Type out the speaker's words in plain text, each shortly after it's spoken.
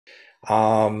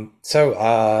Here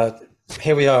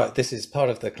we are. This is part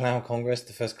of the Clown Congress,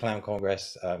 the first Clown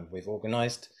Congress we've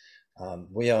organised.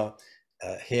 We are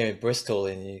here in Bristol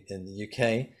in the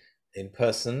UK in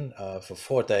person for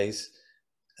 4 days,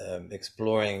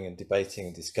 exploring and debating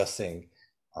and discussing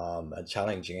and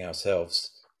challenging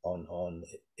ourselves on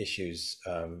issues,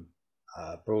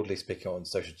 broadly speaking, on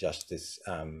social justice.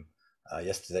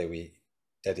 Yesterday we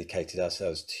dedicated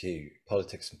ourselves to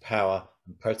politics and power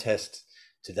and protest.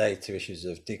 Today to issues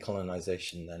of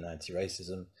decolonisation and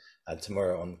anti-racism, and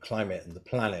tomorrow on climate and the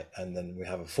planet, and then we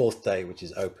have a 4th day which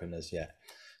is open as yet.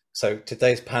 So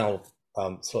today's panel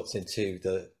slots into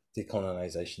the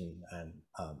decolonisation and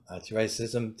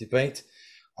anti-racism debate.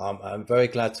 I'm very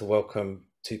glad to welcome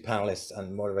 2 panelists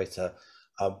and moderator,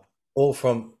 all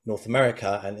from North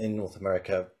America and in North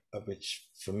America, which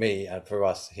for me and for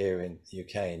us here in the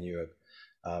UK and Europe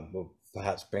will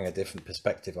perhaps bring a different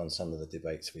perspective on some of the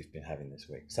debates we've been having this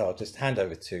week. So I'll just hand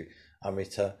over to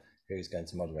Amrita, who's going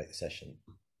to moderate the session.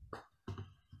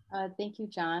 Thank you,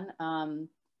 John.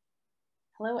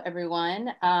 Hello,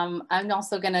 everyone. I'm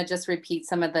also going to just repeat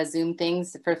some of the Zoom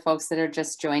things for folks that are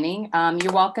just joining.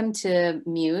 You're welcome to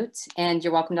mute, and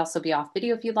you're welcome to also be off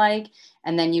video if you like.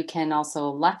 And then you can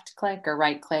also left click or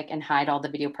right click and hide all the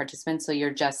video participants, so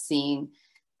you're just seeing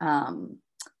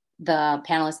the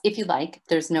panelists, if you like.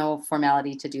 There's no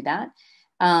formality to do that.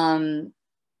 And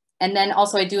then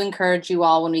also I do encourage you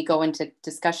all when we go into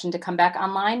discussion to come back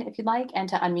online if you'd like, and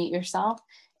to unmute yourself.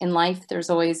 In life,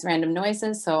 there's always random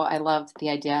noises, so I love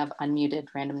the idea of unmuted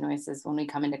random noises when we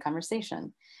come into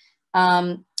conversation.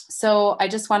 So I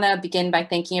just want to begin by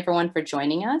thanking everyone for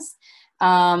joining us.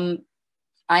 I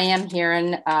am here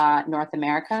in North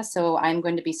America, so I'm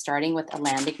going to be starting with a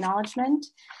land acknowledgement.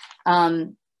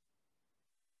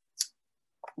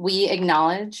 We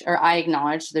acknowledge, or I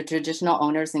acknowledge, the traditional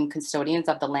owners and custodians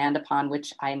of the land upon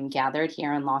which I am gathered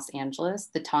here in Los Angeles,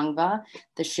 the Tongva,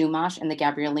 the Chumash, and the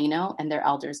Gabrielino, and their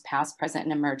elders past, present,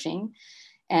 and emerging.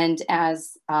 And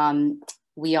as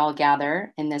we all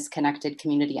gather in this connected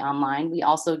community online, we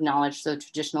also acknowledge the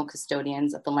traditional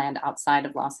custodians of the land outside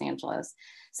of Los Angeles.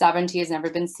 Sovereignty has never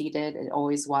been ceded. It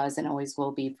always was and always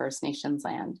will be First Nations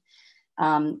land.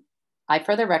 I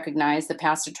further recognize the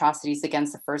past atrocities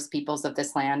against the first peoples of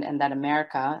this land, and that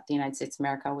America, the United States of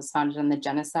America, was founded on the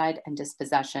genocide and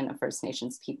dispossession of First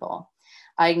Nations people.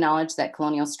 I acknowledge that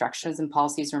colonial structures and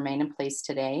policies remain in place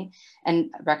today, and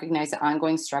recognize the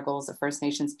ongoing struggles of First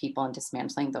Nations people in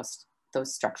dismantling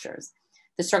those structures.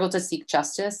 The struggle to seek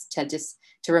justice, to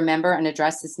remember and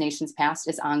address this nation's past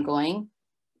is ongoing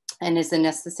and is a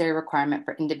necessary requirement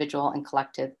for individual and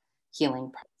collective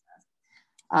healing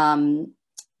process.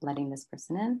 Letting this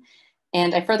person in.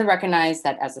 And I further recognize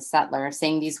that as a settler,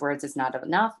 saying these words is not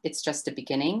enough, it's just a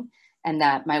beginning, and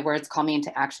that my words call me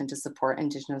into action to support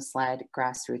Indigenous-led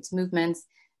grassroots movements,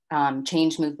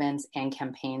 change movements, and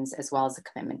campaigns, as well as a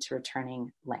commitment to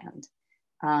returning land.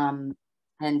 And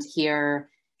here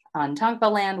on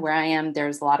Tongva land, where I am,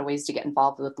 there's a lot of ways to get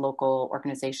involved with local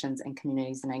organizations and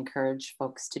communities, and I encourage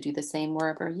folks to do the same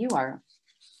wherever you are.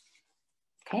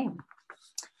 Okay.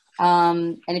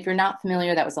 And if you're not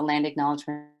familiar, that was a land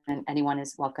acknowledgement, and anyone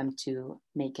is welcome to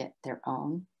make it their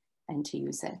own and to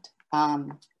use it.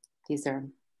 These are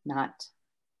not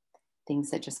things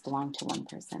that just belong to one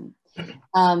person.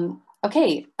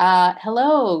 Okay,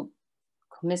 hello,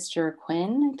 Mr.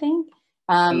 Quinn, I think.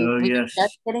 Hello, we're yes.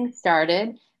 just getting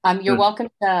started. You're welcome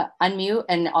to unmute,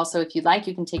 and also if you'd like,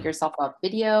 you can take yourself off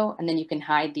video, and then you can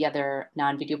hide the other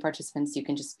non-video participants. You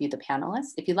can just view the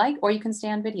panelists if you like, or you can stay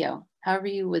on video, however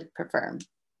you would prefer.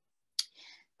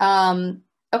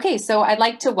 Okay, so I'd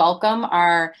like to welcome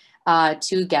our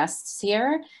 2 guests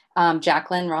here,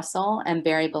 Jacqueline Russell and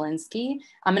Barry Bilinsky.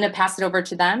 I'm going to pass it over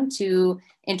to them to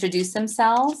introduce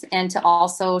themselves and to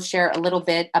also share a little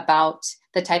bit about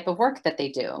the type of work that they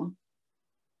do.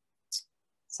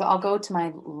 So I'll go to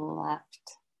my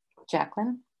left.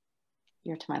 Jacqueline,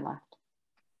 you're to my left.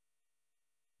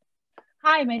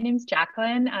 Hi, my name's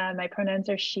Jacqueline. My pronouns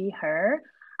are she, her.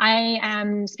 I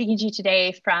am speaking to you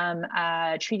today from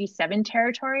Treaty 7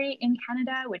 territory in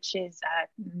Canada, which is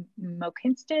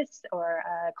Mohkinstsis, or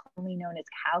commonly known as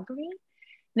Calgary.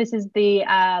 This is the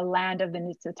land of the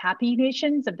Niitsitapi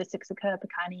nations of the Siksika,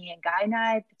 Piikani, and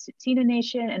Kainai, the Tsuut'ina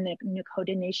Nation, and the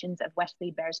Nakota nations of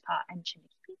Wesley, Bearspaw, and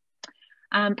Chiniki.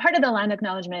 Part of the land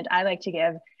acknowledgement I like to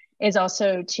give is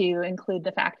also to include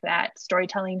the fact that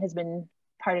storytelling has been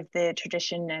part of the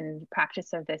tradition and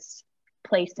practice of this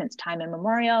place since time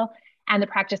immemorial. And the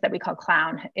practice that we call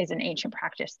clown is an ancient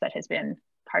practice that has been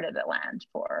part of the land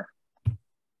for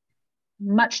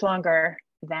much longer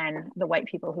than the white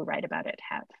people who write about it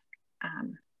have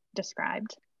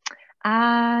described.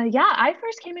 Yeah, I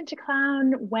first came into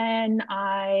clown when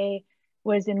I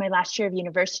was in my last year of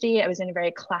university. I was in a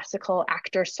very classical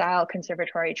actor style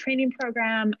conservatory training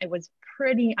program. I was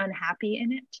pretty unhappy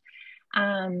in it.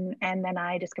 And then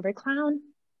I discovered clown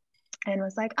and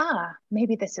was like,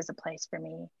 maybe this is a place for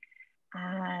me.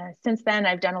 Since then,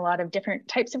 I've done a lot of different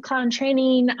types of clown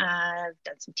training. I've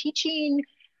done some teaching,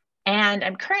 and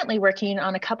I'm currently working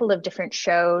on a couple of different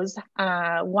shows.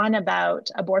 One about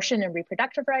abortion and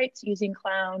reproductive rights using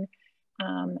clown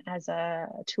as a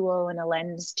tool and a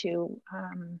lens to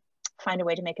find a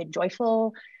way to make a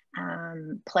joyful,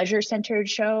 pleasure-centered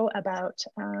show about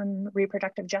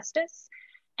reproductive justice.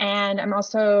 And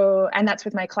that's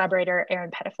with my collaborator,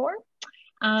 Erin Pettifor.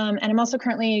 And I'm also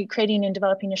currently creating and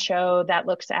developing a show that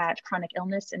looks at chronic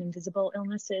illness and invisible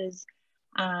illnesses,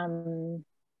 and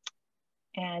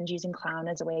using clown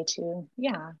as a way to,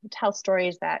 tell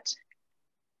stories that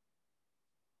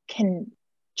can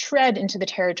tread into the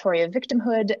territory of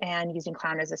victimhood, and using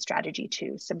clown as a strategy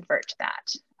to subvert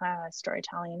that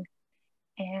storytelling.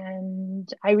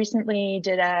 And I recently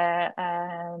did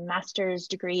a master's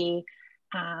degree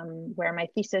where my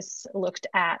thesis looked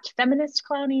at feminist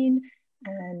clowning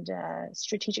and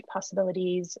strategic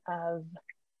possibilities of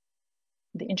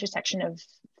the intersection of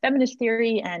feminist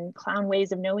theory and clown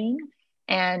ways of knowing.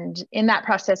 And in that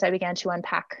process, I began to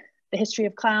unpack the history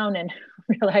of clown and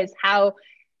realize how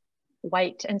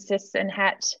white and cis and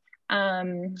het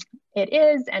it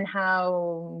is, and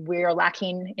how we're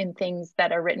lacking in things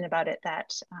that are written about it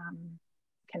that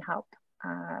can help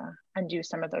undo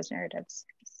some of those narratives.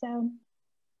 So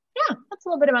yeah, that's a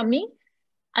little bit about me.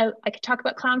 I could talk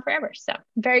about clown forever, so I'm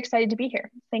very excited to be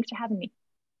here. Thanks for having me.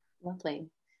 Lovely.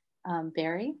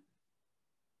 Barry?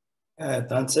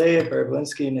 Tanse,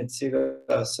 Bilinsky,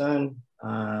 Nitsiga Sun,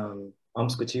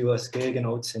 Amskutiwa Skig and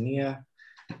Otsania.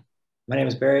 My name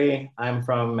is Barry. I'm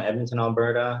from Edmonton,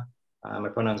 Alberta. My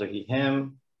pronouns are he,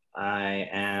 him. I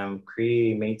am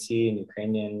Cree, Métis, and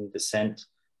Ukrainian descent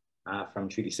from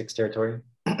Treaty 6 territory.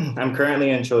 I'm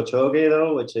currently in Chochoge,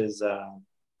 though, which is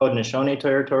Haudenosaunee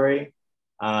territory,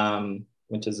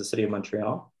 which is the city of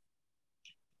Montreal.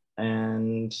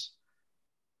 And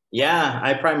yeah,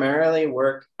 I primarily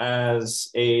work as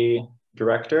a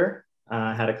director.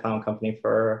 I had a clown company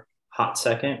for a hot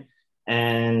second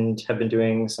and have been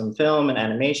doing some film and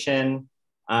animation.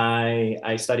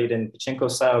 I studied in pachinko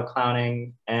style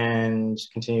clowning and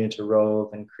continued to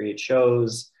rove and create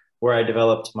shows where I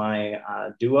developed my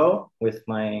duo with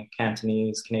my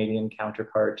Cantonese Canadian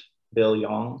counterpart, Bill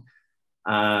Yong.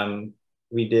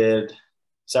 We did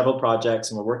several projects,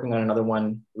 and we're working on another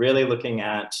one, really looking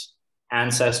at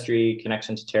ancestry,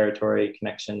 connection to territory,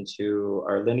 connection to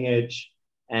our lineage,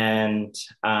 and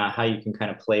how you can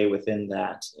kind of play within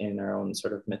that in our own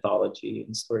sort of mythology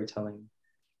and storytelling.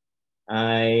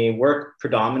 I work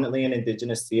predominantly in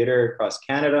Indigenous theater across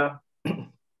Canada,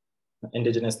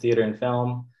 Indigenous theater and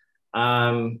film.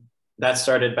 That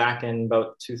started back in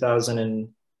about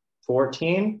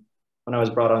 2014 when I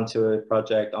was brought onto a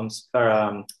project,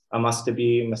 Amastabi,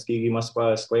 Muskigi,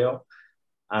 Musqua, Esqueo,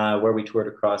 where we toured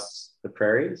across the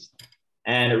prairies.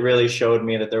 And it really showed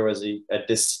me that there was a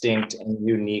distinct and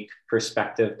unique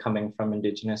perspective coming from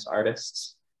Indigenous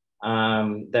artists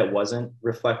that wasn't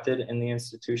reflected in the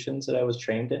institutions that I was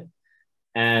trained in.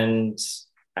 And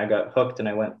I got hooked and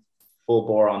I went full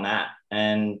bore on that.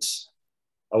 And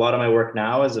a lot of my work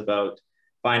now is about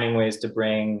finding ways to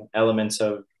bring elements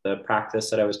of the practice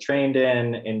that I was trained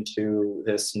in into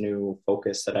this new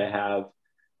focus that I have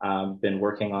been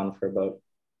working on for about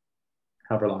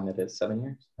however long it is, 7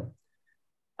 years.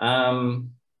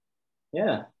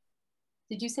 Yeah.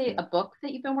 Did you say a book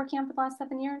that you've been working on for the last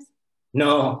 7 years?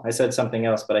 No, I said something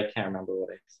else, but I can't remember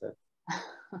what I said.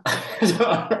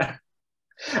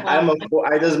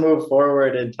 I just move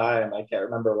forward in time. I can't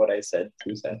remember what I said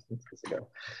 2 sentences ago.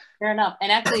 Fair enough.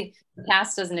 And actually, the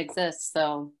cast doesn't exist,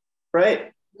 so.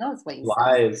 Right. Who knows what you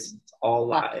lies. said. It's all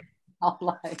lies. All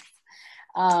lies.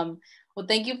 Well,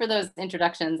 thank you for those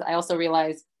introductions. I also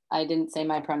realized I didn't say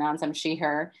my pronouns. I'm she,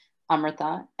 her,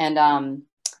 Amrita. And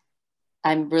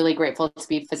I'm really grateful to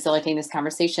be facilitating this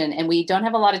conversation. And we don't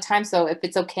have a lot of time, so if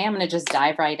it's okay, I'm going to just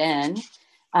dive right in.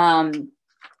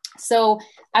 So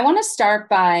I want to start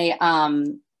by,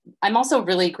 I'm also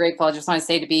really grateful, I just want to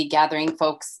say, to be gathering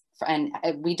folks, and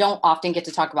we don't often get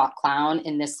to talk about clown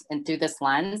in this and through this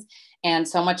lens. And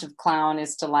so much of clown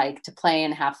is to play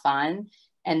and have fun,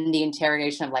 and the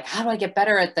interrogation of how do I get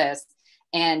better at this?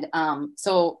 And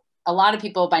so a lot of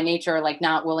people by nature are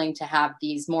not willing to have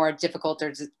these more difficult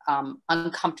or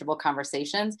uncomfortable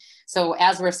conversations. So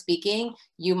as we're speaking,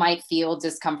 you might feel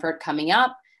discomfort coming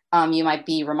up. You might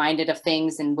be reminded of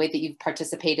things and way that you've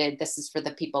participated. This is for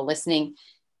the people listening,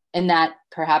 and that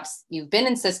perhaps you've been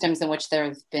in systems in which there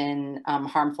have been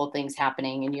harmful things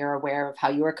happening and you're aware of how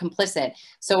you were complicit.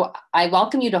 So I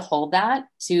welcome you to hold that,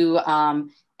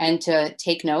 and to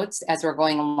take notes as we're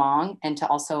going along, and to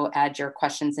also add your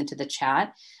questions into the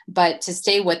chat, but to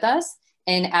stay with us.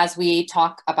 And as we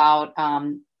talk about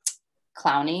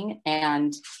clowning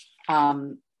and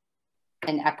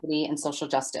equity and social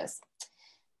justice.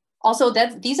 Also,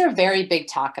 these are very big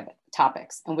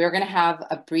topics, and we're going to have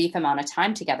a brief amount of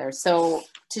time together. So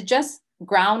to just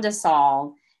ground us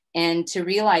all and to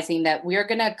realizing that we're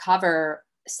going to cover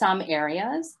some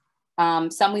areas,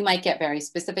 some we might get very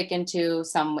specific into,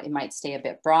 some it might stay a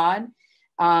bit broad,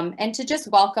 and to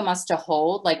just welcome us to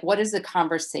hold, like, what is the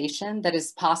conversation that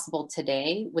is possible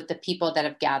today with the people that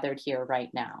have gathered here right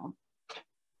now?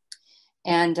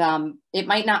 And it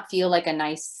might not feel like a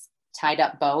nice tied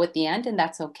up bow at the end, and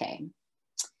that's okay.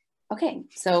 Okay,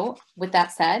 so with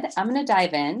that said, I'm gonna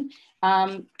dive in.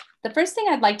 The first thing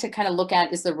I'd like to kind of look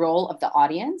at is the role of the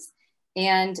audience.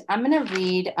 And I'm gonna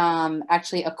read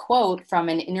actually a quote from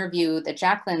an interview that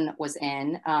Jacqueline was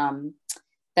in,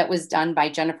 that was done by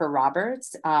Jennifer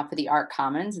Roberts for the Art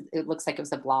Commons. It looks like it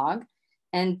was a blog.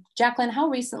 And Jacqueline, how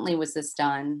recently was this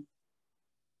done?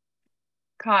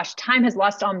 Gosh, time has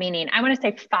lost all meaning. I want to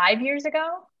say 5 years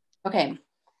ago. Okay.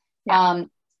 Yeah.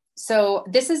 So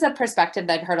this is a perspective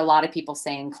that I've heard a lot of people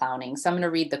say in clowning. So I'm going to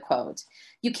read the quote.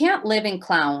 You can't live in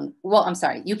clown. Well, I'm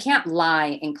sorry. You can't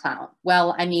lie in clown.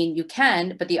 Well, I mean, you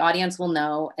can, but the audience will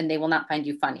know and they will not find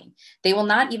you funny. They will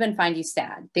not even find you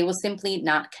sad. They will simply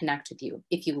not connect with you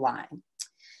if you lie.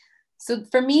 So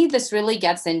for me, this really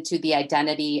gets into the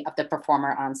identity of the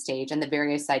performer on stage and the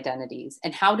various identities.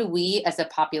 And how do we as a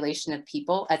population of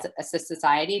people, as a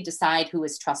society, decide who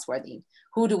is trustworthy?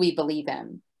 Who do we believe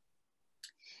in?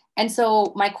 And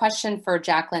so my question for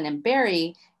Jacqueline and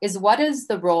Barry is, what is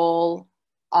the role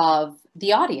of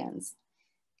the audience?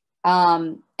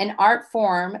 An art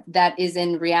form that is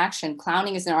in reaction,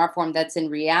 clowning is an art form that's in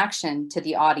reaction to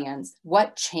the audience.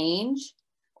 What change,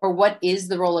 or what is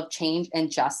the role of change and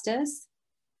justice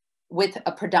with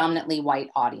a predominantly white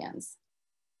audience?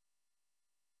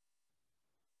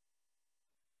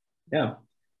 Yeah.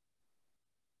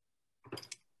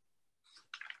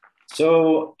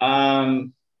 So I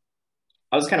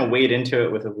was kind of weighed into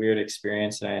it with a weird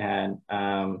experience that I had.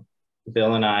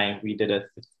 Bill and I, we did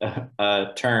a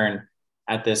turn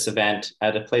at this event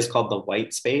at a place called the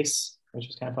White Space, which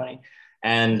was kind of funny.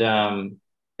 And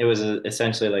it was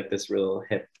essentially like this real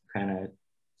hip kind of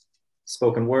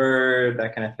spoken word,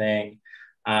 that kind of thing.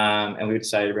 And we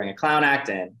decided to bring a clown act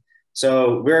in.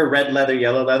 So we're red leather,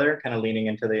 yellow leather, kind of leaning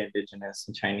into the indigenous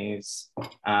and Chinese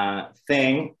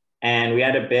thing. And we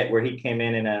had a bit where he came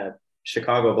in a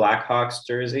Chicago Blackhawks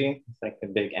jersey, it's like a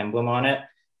big emblem on it.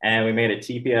 And we made a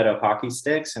teepee out of hockey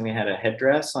sticks, and we had a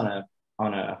headdress on a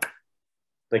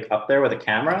like up there with a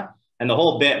camera. And the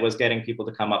whole bit was getting people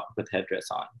to come up with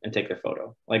headdress on and take their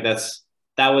photo. Like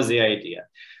that was the idea.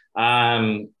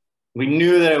 We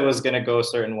knew that it was going to go a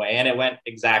certain way, and it went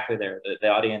exactly there. The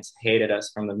audience hated us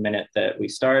from the minute that we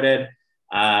started.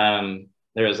 There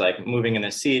was like moving in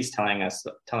the seats, telling us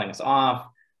off.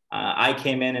 I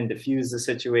came in and diffused the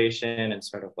situation and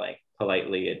sort of like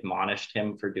politely admonished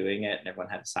him for doing it, and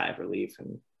everyone had a sigh of relief,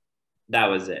 and that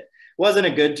was it. Wasn't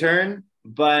a good turn,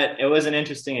 but it was an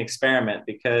interesting experiment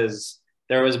because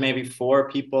there was maybe 4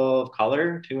 people of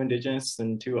color, 2 indigenous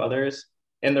and 2 others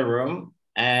in the room,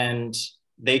 and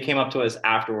they came up to us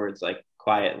afterwards, like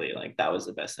quietly, like that was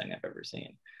the best thing I've ever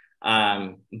seen.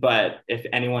 But if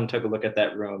anyone took a look at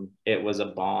that room, it was a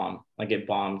bomb. Like it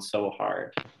bombed so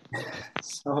hard.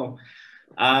 So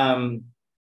I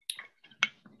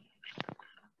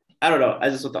don't know. I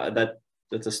just thought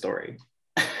that's a story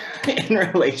in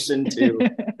relation to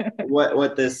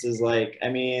what this is like. I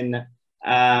mean,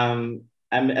 I'm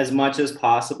as much as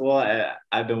possible.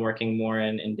 I've been working more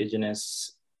in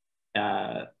indigenous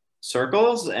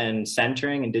circles and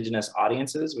centering indigenous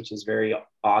audiences, which is very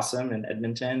awesome in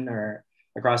Edmonton or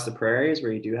across the prairies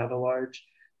where you do have a large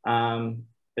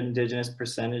indigenous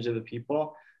percentage of the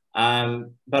people.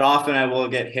 But often I will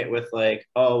get hit with like,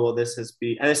 oh, well, this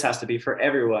has to be for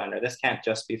everyone, or this can't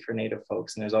just be for Native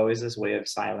folks. And there's always this way of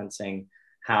silencing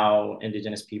how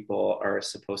indigenous people are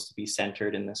supposed to be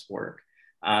centered in this work.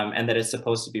 And that it's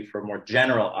supposed to be for a more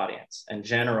general audience, and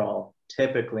general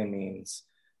typically means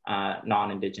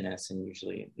non-indigenous and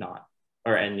usually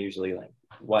like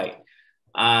white.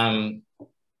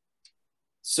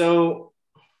 So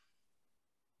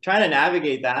trying to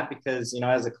navigate that, because, you know,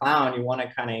 as a clown, you want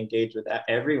to kind of engage with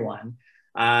everyone.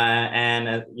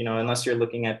 You know, unless you're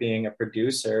looking at being a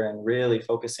producer and really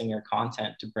focusing your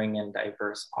content to bring in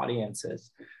diverse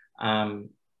audiences, a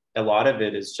lot of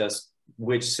it is just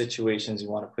which situations you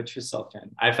want to put yourself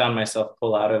in. I found myself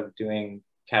pull out of doing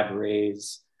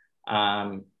cabarets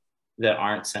that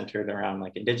aren't centered around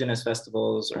like Indigenous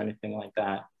festivals or anything like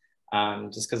that,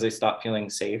 just because they stop feeling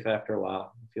safe after a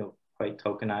while. You feel quite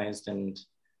tokenized, and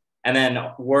then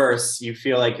worse, you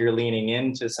feel like you're leaning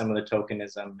into some of the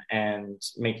tokenism and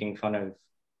making fun of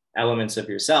elements of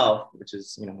yourself, which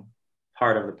is, you know,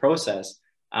 part of the process.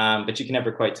 But you can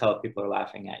never quite tell if people are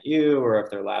laughing at you or if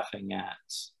they're laughing at,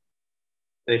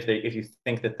 if you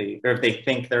think that or if they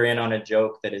think they're in on a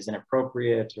joke that is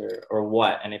inappropriate or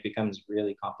what, and it becomes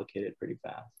really complicated pretty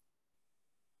fast.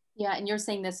 Yeah, and you're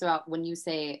saying this about when you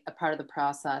say a part of the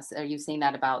process, are you saying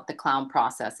that about the clown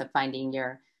process of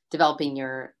developing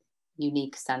your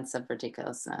unique sense of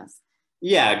ridiculousness?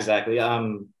 Yeah, exactly.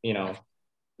 You know,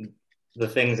 the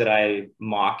things that I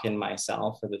mock in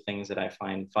myself or the things that I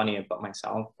find funny about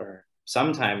myself are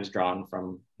sometimes drawn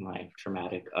from my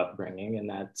traumatic upbringing, and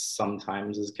that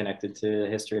sometimes is connected to the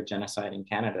history of genocide in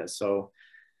Canada. So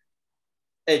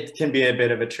it can be a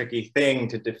bit of a tricky thing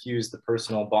to diffuse the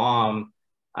personal bomb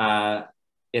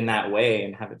in that way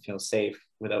and have it feel safe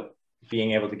without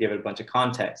being able to give it a bunch of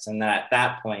context. And at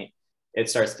that point, it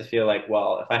starts to feel like,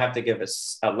 well, if I have to give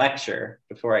a lecture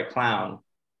before I clown,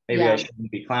 maybe I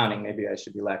shouldn't be clowning, maybe I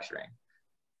should be lecturing.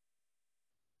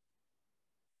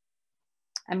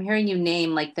 I'm hearing you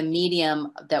name like the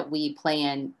medium that we play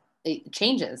in, it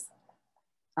changes.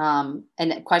 And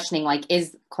questioning like,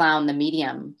 is clown the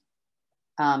medium?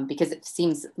 Because it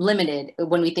seems limited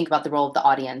when we think about the role of the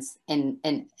audience and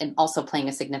also playing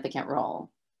a significant role.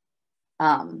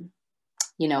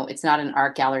 You know, it's not an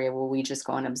art gallery where we just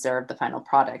go and observe the final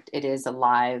product. It is a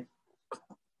live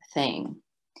thing.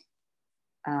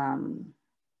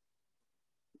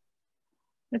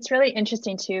 It's really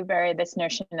interesting too, Barry, this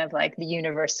notion of like the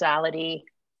universality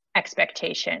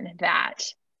expectation that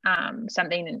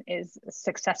something is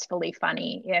successfully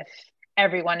funny if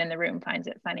everyone in the room finds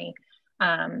it funny,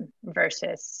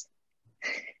 versus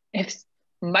if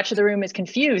much of the room is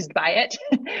confused by it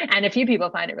and a few people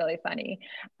find it really funny.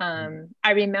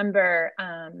 I remember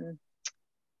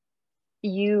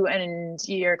you and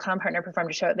your clown partner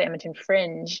performed a show at the Edmonton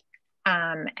Fringe,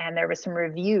 and there was some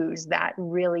reviews that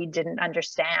really didn't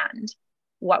understand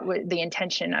what was the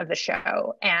intention of the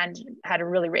show and had a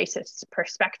really racist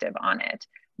perspective on it,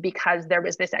 because there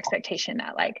was this expectation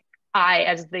that like I,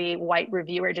 as the white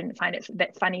reviewer, didn't find it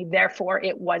that funny, therefore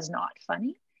it was not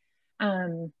funny.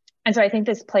 And so I think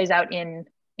this plays out in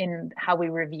how we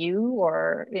review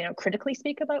or, you know, critically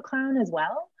speak about clown as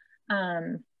well.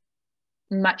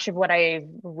 Much of what I've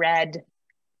read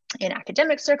in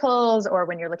academic circles or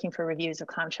when you're looking for reviews of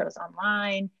clown shows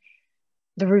online,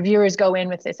 the reviewers go in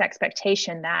with this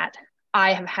expectation that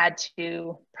I have had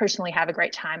to personally have a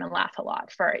great time and laugh a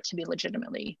lot for it to be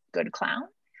legitimately good clown.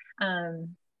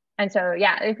 And so,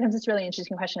 yeah, it becomes this really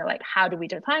interesting question of like, how do we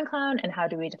define clown and how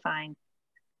do we define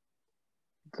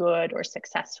good or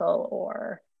successful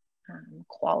or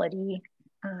quality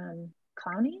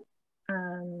clowning?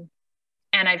 And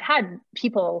I've had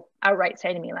people outright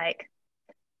say to me like,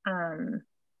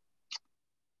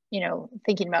 you know,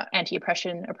 thinking about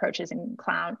anti-oppression approaches in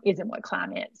clown isn't what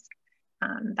clown is.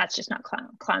 That's just not clown.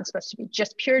 Clown's supposed to be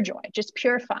just pure joy, just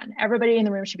pure fun. Everybody in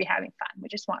the room should be having fun. We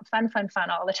just want fun, fun, fun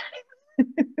all the time.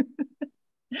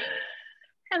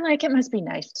 And like, it must be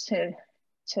nice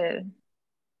to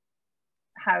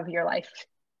have your life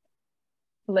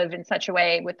live in such a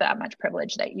way with that much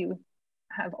privilege that you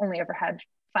have only ever had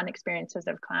fun experiences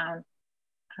of clown.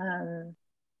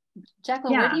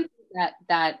 Jacqueline, where do you think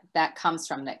that comes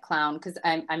from, that clown? Because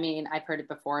I mean, I've heard it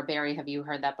before. Barry, have you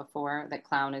heard that before? That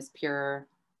clown is pure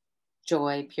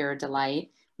joy, pure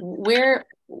delight. Where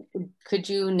could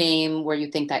you name where you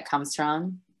think that comes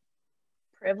from?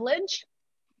 Privilege,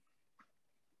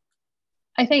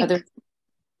 I think.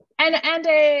 An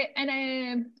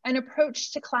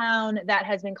approach to clown that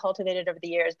has been cultivated over the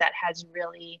years that has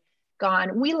really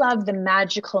gone, we love the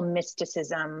magical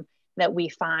mysticism that we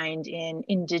find in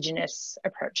Indigenous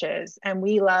approaches. And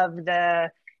we love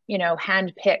the, you know,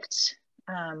 hand-picked,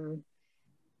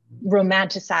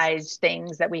 romanticized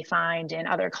things that we find in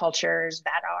other cultures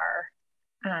that are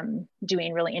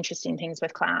doing really interesting things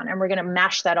with clown. And we're gonna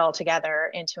mash that all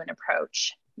together into an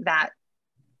approach that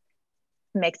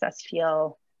makes us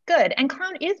feel good. And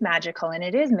clown is magical and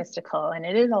it is mystical and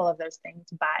it is all of those things,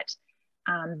 but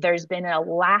there's been a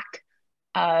lack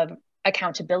of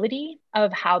accountability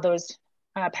of how those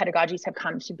pedagogies have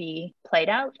come to be played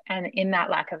out. And in that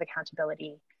lack of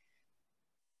accountability,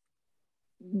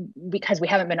 because we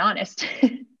haven't been honest,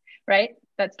 right?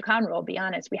 That's the clown rule, be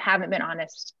honest. We haven't been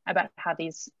honest about how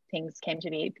these things came to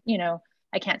be. You know,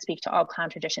 I can't speak to all clown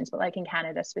traditions, but like in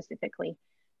Canada specifically,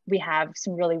 we have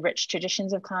some really rich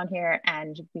traditions of clown here,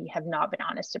 and we have not been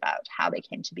honest about how they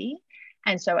came to be.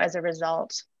 And so as a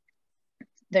result,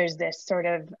 there's this sort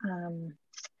of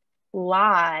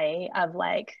lie of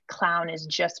like, clown is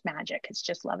just magic, it's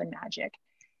just love and magic,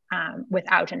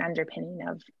 without an underpinning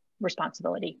of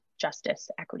responsibility, justice,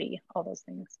 equity, all those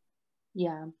things.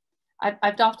 Yeah.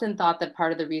 I've often thought that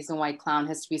part of the reason why clown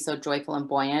has to be so joyful and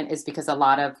buoyant is because a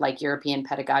lot of like European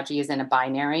pedagogy is in a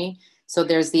binary. So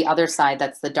there's the other side,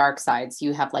 that's the dark side. So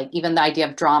you have like even the idea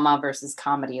of drama versus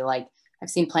comedy. Like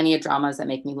I've seen plenty of dramas that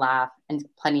make me laugh and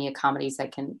plenty of comedies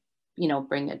that can, you know,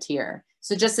 bring a tear.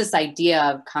 So just this idea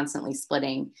of constantly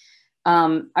splitting.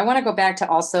 I want to go back to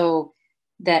also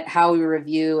that how we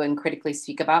review and critically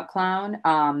speak about clown.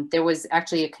 There was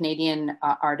actually a Canadian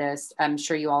artist, I'm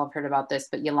sure you all have heard about this,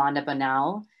 but Yolanda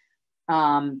Bonnell,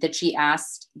 that she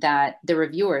asked that the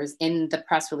reviewers in the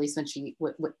press release when she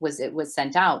was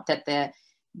sent out, that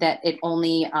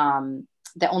only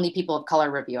people of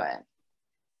color review it.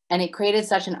 And it created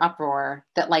such an uproar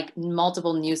that like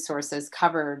multiple news sources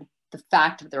covered the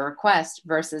fact of the request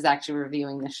versus actually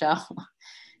reviewing the show.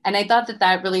 And I thought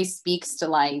that really speaks to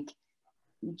like,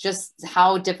 just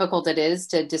how difficult it is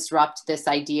to disrupt this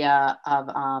idea of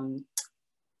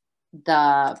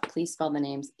please spell the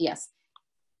names. Yes,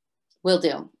 will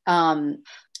do.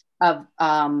 Of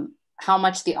how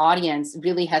much the audience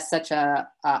really has such a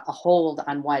hold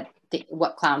on what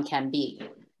clown can be.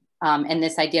 And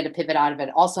this idea to pivot out of it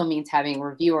also means having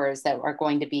reviewers that are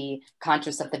going to be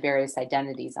conscious of the various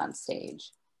identities on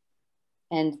stage.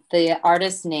 And the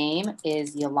artist's name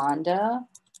is Yolanda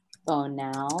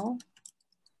Bonnell.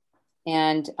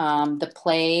 And the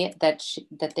play that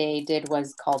they did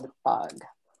was called Bug.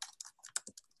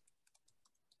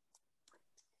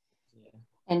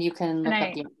 And you can look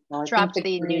up the article. Dropped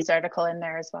the news article in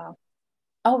there as well.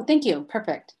 Oh, thank you.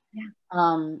 Perfect.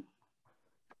 Yeah.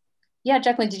 Yeah,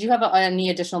 Jacqueline, did you have any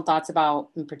additional thoughts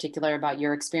in particular about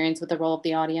your experience with the role of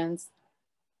the audience?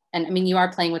 And I mean, you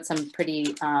are playing with some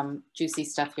pretty juicy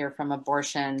stuff here, from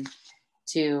abortion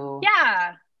to...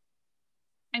 Yeah.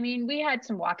 I mean, we had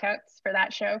some walkouts for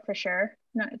that show for sure.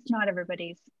 No, it's not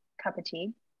everybody's cup of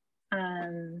tea. But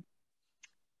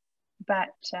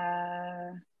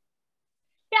yeah,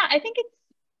 I think it's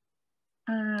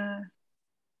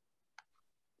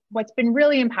what's been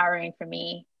really empowering for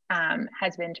me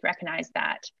has been to recognize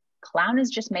that clown is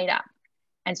just made up.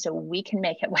 And so we can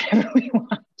make it whatever we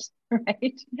want,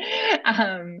 right?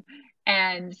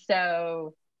 And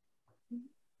so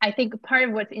I think part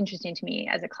of what's interesting to me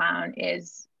as a clown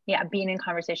is, yeah, being in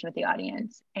conversation with the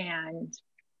audience and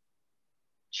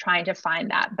trying to find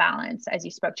that balance, as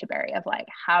you spoke to, Barry, of like,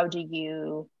 how do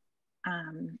you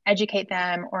educate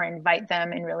them or invite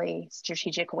them in really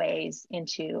strategic ways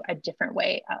into a different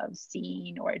way of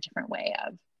seeing or a different way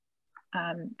of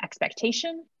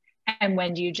expectation? And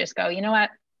when do you just go, you know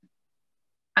what,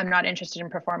 I'm not interested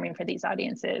in performing for these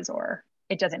audiences, or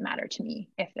it doesn't matter to me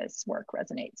if this work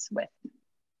resonates with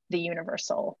the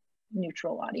universal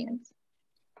neutral audience.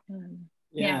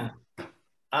 Yeah.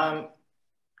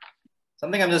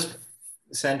 Something I'm just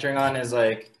centering on is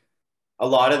like, a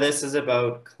lot of this is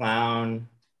about clown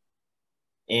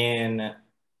in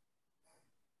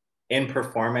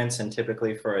performance and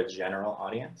typically for a general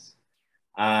audience.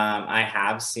 I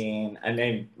have seen, I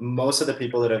mean, most of the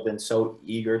people that have been so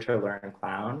eager to learn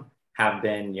clown have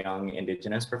been young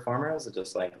Indigenous performers that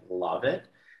just like love it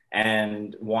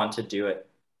and want to do it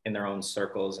in their own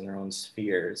circles, in their own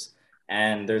spheres.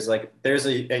 And there's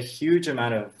a huge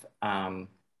amount of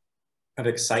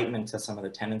excitement to some of the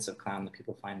tenets of clown that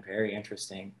people find very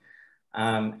interesting.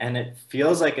 And it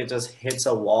feels like it just hits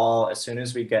a wall as soon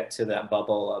as we get to that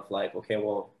bubble of like, okay,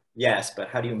 well, yes, but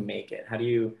how do you make it? How do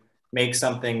you make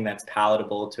something that's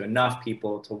palatable to enough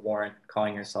people to warrant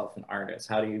calling yourself an artist?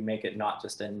 How do you make it not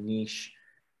just a niche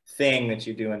thing that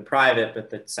you do in private, but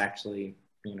that's actually,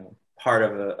 you know, part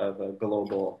of a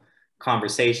global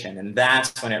conversation? And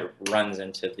that's when it runs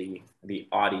into the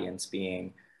audience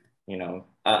being, you know,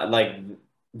 like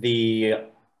the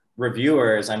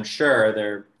reviewers, I'm sure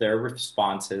their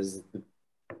response is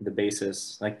the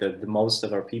basis, like the most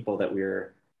of our people that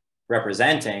we're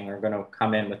representing are going to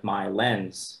come in with my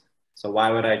lens. So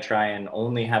why would I try and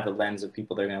only have the lens of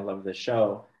people that are going to love the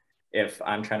show if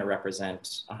I'm trying to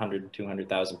represent 100,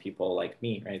 200,000 people like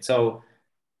me, right? So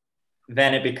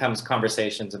then it becomes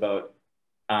conversations about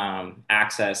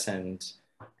access and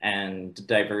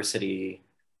diversity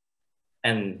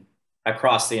and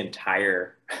across the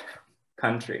entire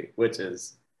country, which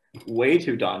is way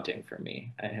too daunting for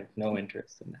me. I have no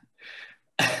interest in that.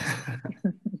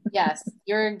 Yes,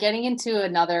 you're getting into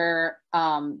another,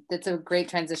 that's a great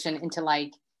transition into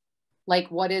like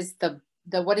what is the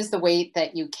weight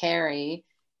that you carry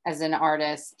as an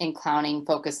artist in clowning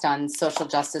focused on social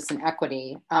justice and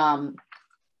equity.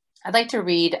 I'd like to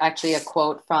read actually a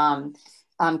quote from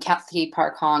Kathy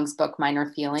Park Hong's book,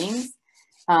 Minor Feelings.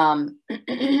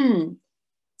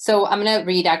 So I'm going to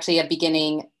read actually a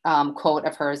beginning quote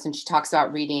of hers, and she talks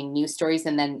about reading news stories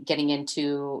and then getting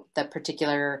into the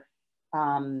particular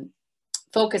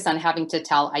focus on having to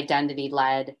tell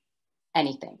identity-led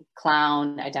anything,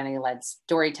 clown, identity-led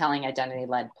storytelling,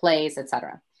 identity-led plays,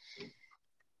 etc.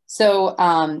 So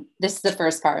this is the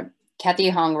first part. Kathy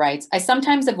Hong writes, I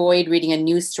sometimes avoid reading a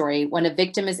news story when a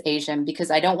victim is Asian because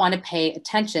I don't want to pay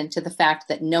attention to the fact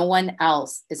that no one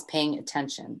else is paying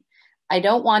attention. I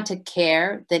don't want to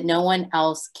care that no one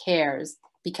else cares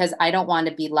because I don't want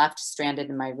to be left stranded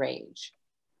in my rage.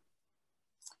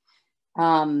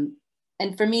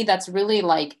 And for me, that's really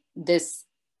like this,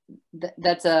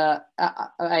 I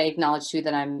acknowledge too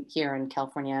that I'm here in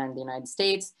California in the United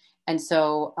States. And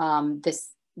so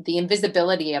the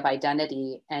invisibility of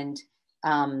identity and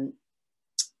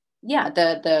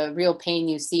the real pain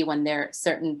you see when there are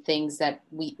certain things that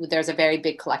there's a very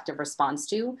big collective response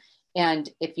to. And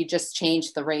if you just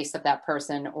change the race of that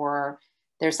person or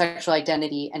their sexual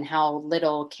identity and how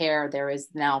little care there is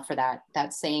now for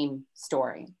that same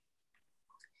story.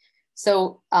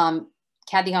 So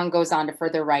Kathy Hong goes on to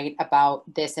further write about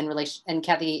this in relation, and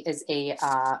Kathy is a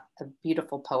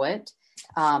beautiful poet.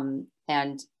 And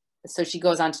so she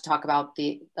goes on to talk about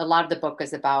a lot of the book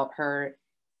is about her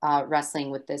wrestling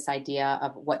with this idea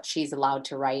of what she's allowed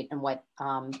to write and what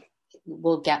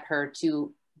will get her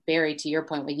to, Barry, to your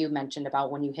point, what you mentioned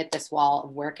about when you hit this wall,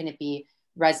 where can it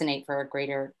resonate for a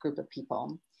greater group of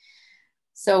people?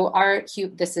 So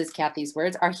this is Kathy's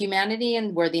words, our humanity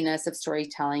and worthiness of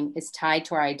storytelling is tied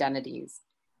to our identities.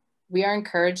 We are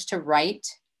encouraged to write.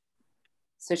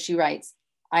 So she writes,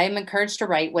 I am encouraged to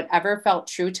write whatever felt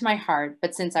true to my heart,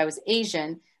 but since I was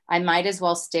Asian, I might as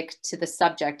well stick to the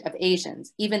subject of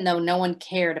Asians, even though no one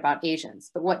cared about Asians.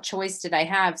 But what choice did I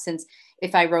have, since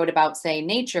if I wrote about, say,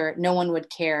 nature, no one would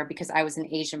care because I was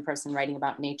an Asian person writing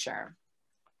about nature.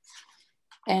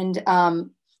 And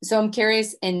so I'm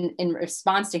curious, in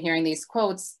response to hearing these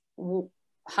quotes,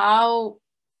 how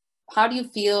do you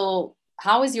feel,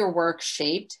 how is your work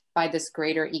shaped by this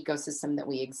greater ecosystem that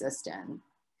we exist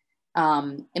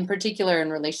in particular in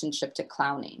relationship to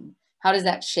clowning? How does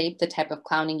that shape the type of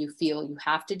clowning you feel you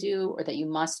have to do, or that you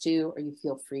must do, or you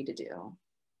feel free to do?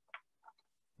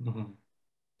 Mm-hmm.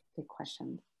 Good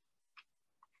question.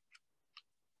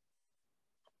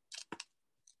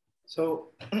 So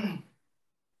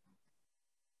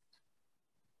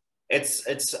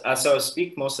so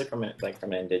speak mostly from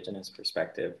an Indigenous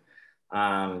perspective.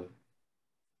 I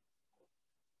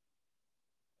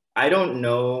don't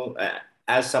know,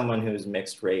 as someone who's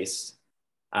mixed race,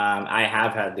 I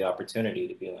have had the opportunity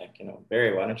to be like,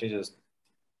 Barry, why don't you just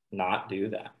not do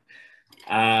that?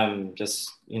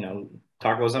 Just,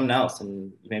 talk about something else,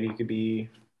 and maybe you could be,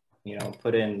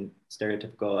 put in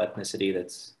stereotypical ethnicity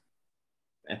that's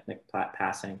ethnic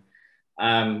passing.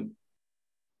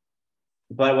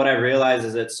 But what I realized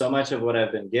is that so much of what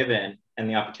I've been given and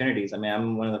the opportunities,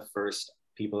 I'm one of the first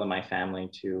people in my family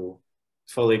to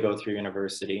fully go through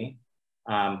university.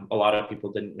 A lot of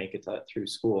people didn't make it through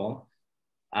school.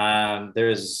 Don't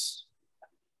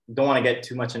want to get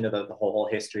too much into the whole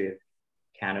history of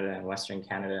Canada and Western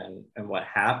Canada and what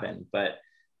happened, but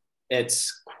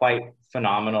it's quite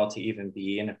phenomenal to even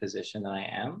be in a position that I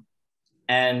am.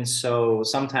 And so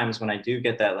sometimes when I do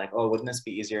get that, like, oh, wouldn't this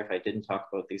be easier if I didn't talk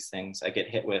about these things? I get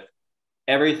hit with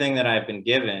everything that I've been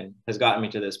given has gotten me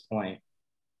to this point.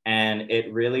 And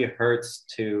it really hurts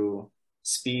to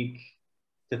speak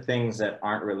to things that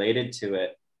aren't related to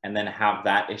it and then have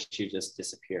that issue just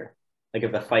disappear. Like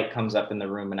if the fight comes up in the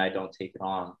room and I don't take it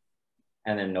on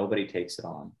and then nobody takes it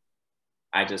on,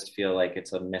 I just feel like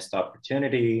it's a missed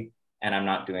opportunity and I'm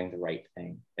not doing the right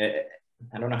thing.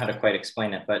 I don't know how to quite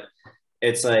explain it, but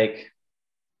it's like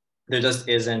there just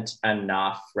isn't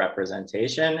enough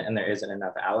representation and there isn't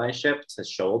enough allyship to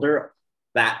shoulder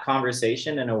that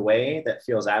conversation in a way that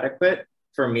feels adequate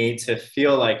for me to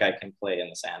feel like I can play in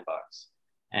the sandbox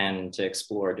and to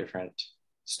explore different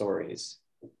stories.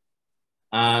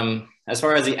 As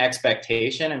far as the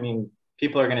expectation,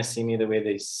 people are going to see me the way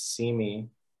they see me.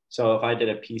 So if I did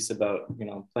a piece about,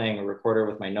 playing a recorder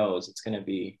with my nose, it's going to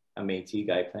be a Métis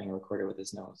guy playing a recorder with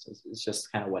his nose. It's just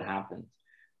kind of what happens.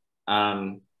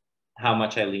 How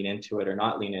much I lean into it or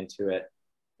not lean into it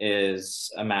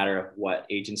is a matter of what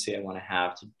agency I want to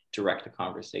have to direct the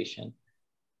conversation.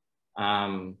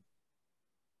 So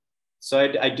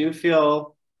I do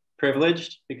feel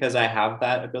privileged because I have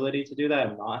that ability to do that.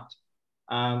 I'm not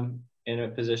in a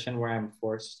position where I'm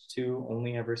forced to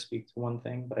only ever speak to one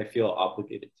thing, but I feel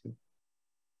obligated to.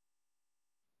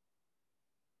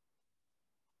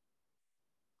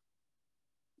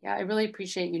 Yeah, I really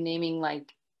appreciate you naming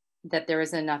like that there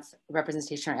isn't enough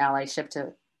representation or allyship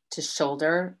to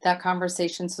shoulder that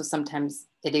conversation. So sometimes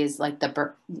it is like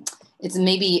it's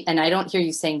maybe, and I don't hear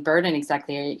you saying burden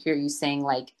exactly. I hear you saying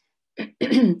like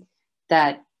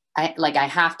that I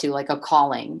have to, like a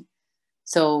calling.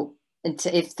 So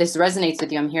if this resonates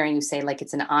with you, I'm hearing you say like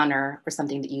it's an honor or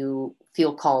something that you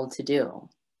feel called to do.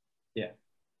 Yeah.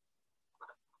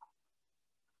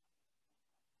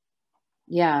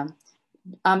 Yeah.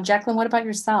 Jacqueline, what about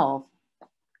yourself?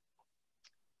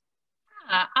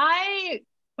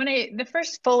 The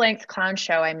first full-length clown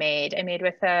show I made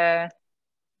with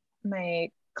my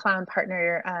clown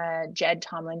partner, Jed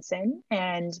Tomlinson.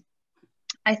 And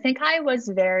I think I was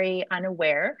very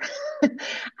unaware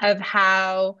of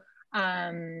how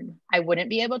I wouldn't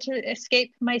be able to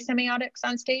escape my semiotics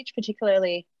on stage,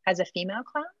 particularly as a female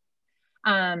clown.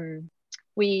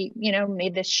 We,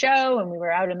 made this show and we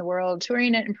were out in the world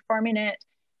touring it and performing it.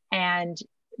 And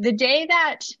the day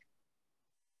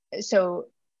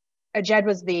Jed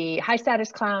was the high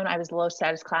status clown, I was the low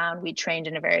status clown. We trained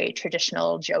in a very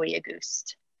traditional Joey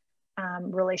Auguste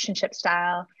relationship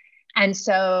style. And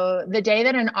so the day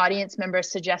that an audience member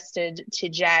suggested to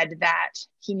Jed that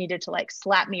he needed to like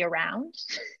slap me around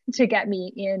to get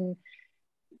me in,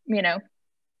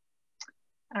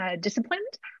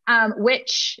 disciplined,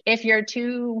 which if you're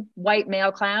two white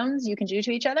male clowns, you can do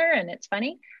to each other and it's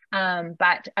funny.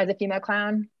 But as a female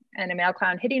clown and a male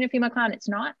clown hitting a female clown, it's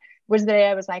not. Was the day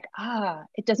I was like,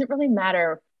 it doesn't really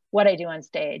matter what I do on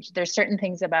stage. There's certain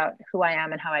things about who I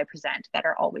am and how I present that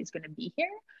are always going to be here.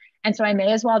 And so I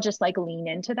may as well just like lean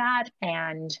into that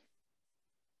and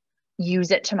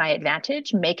use it to my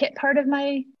advantage, make it part of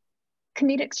my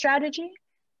comedic strategy.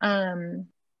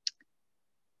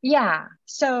 Yeah.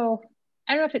 So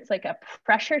I don't know if it's like a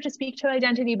pressure to speak to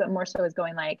identity, but more so as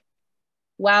going like,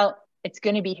 well, it's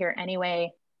going to be here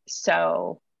anyway.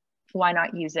 So why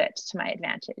not use it to my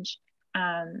advantage?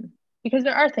 Because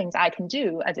there are things I can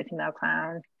do as a female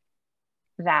clown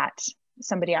that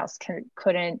somebody else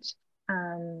couldn't.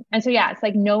 And so, yeah, it's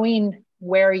like knowing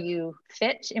where you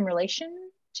fit in relation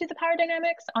to the power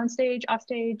dynamics on stage, off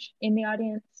stage, in the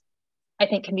audience, I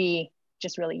think can be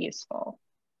just really useful.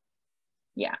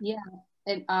 Yeah. Yeah.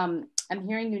 And I'm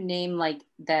hearing you name like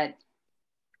that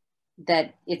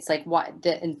it's like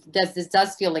this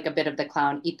does feel like a bit of the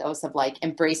clown ethos of like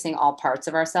embracing all parts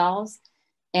of ourselves.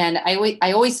 And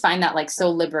I always find that like so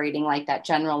liberating, like that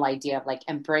general idea of like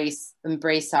embrace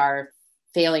our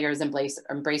failures, embrace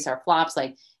our flops,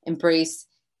 like embrace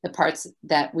the parts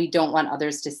that we don't want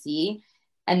others to see.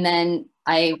 And then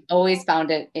I always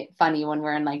found it funny when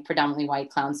we're in like predominantly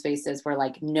white clown spaces where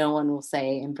like no one will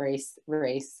say embrace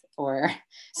race or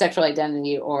sexual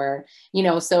identity or,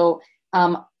 so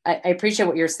I appreciate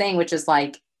what you're saying, which is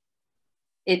like,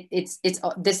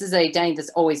 this is an identity that's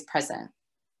always present,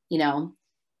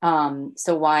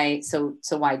 so why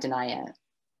deny it?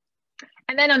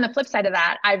 And then on the flip side of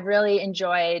that, I've really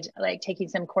enjoyed like taking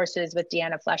some courses with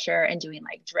Deanna Flesher and doing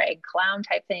like drag clown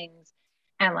type things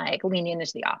and like leaning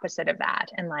into the opposite of that.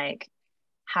 And like,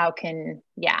 how can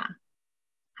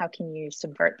you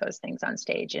subvert those things on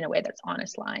stage in a way that's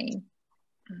honest lying?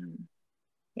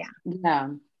 Yeah.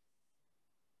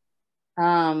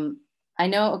 I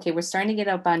know, okay, we're starting to get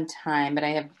up on time, but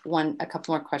I have a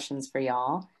couple more questions for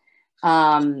y'all.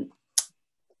 So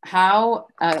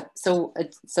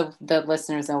the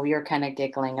listeners know we are kind of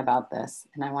giggling about this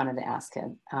and I wanted to ask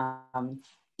it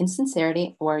in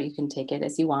sincerity, or you can take it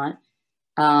as you want.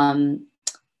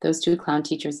 Those two clown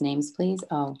teachers' names, please.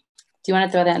 Oh, do you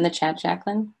want to throw that in the chat,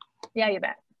 Jacqueline? Yeah, you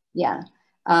bet. Yeah.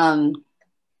 How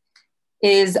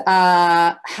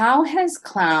has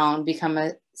clown become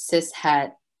a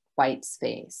cishet white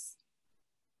space?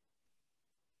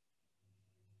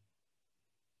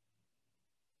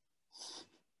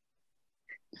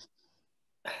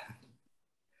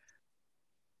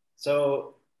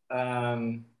 So,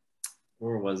 where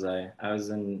was I? I was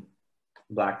in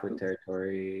Blackfoot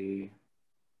territory.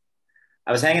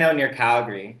 I was hanging out near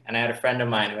Calgary, and I had a friend of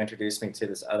mine who introduced me to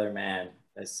this other man,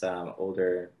 this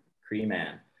older Cree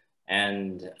man,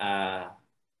 and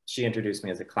she introduced me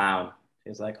as a clown. She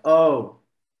was like, "Oh,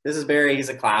 this is Barry. He's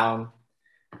a clown,"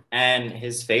 and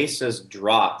his face just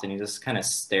dropped, and he just kind of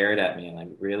stared at me, and like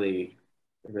really,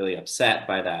 really upset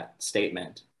by that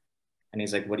statement. And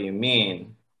he's like, what do you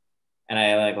mean? And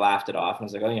I like laughed it off and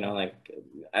was like, oh, you know, like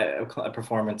a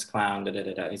performance clown, da, da,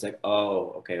 da, da. He's like,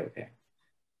 oh, okay.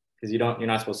 Because you're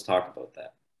not supposed to talk about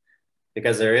that.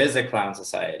 Because there is a clown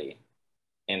society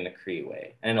in the Cree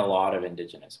way, and in a lot of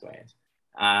Indigenous ways.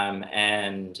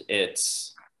 And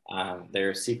it's,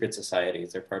 they're secret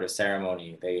societies, they're part of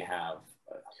ceremony, they have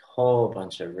a whole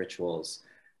bunch of rituals,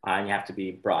 and you have to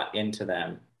be brought into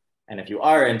them. And if you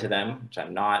are into them, which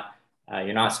I'm not,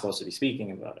 you're not supposed to be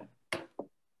speaking about it.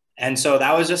 And so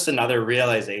that was just another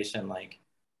realization, like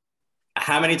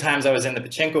how many times I was in the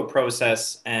pachinko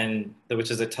process, and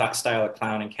which is a style of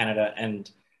clown in Canada, and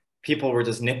people were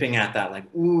just nipping at that,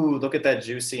 like, ooh, look at that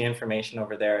juicy information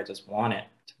over there. I just want it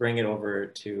to bring it over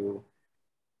to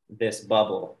this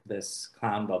bubble, this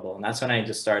clown bubble. And that's when I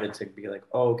just started to be like,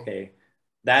 oh, okay,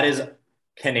 that is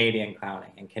Canadian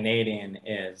clowning. And Canadian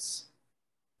is,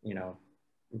 you know,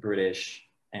 British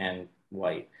and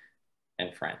white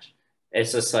and French.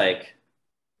 It's just like,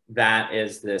 that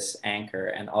is this anchor,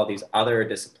 and all these other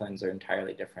disciplines are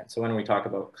entirely different. So when we talk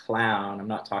about clown, I'm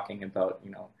not talking about, you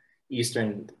know,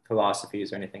 Eastern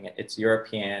philosophies or anything. It's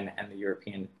European, and the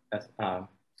European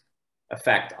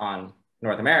effect on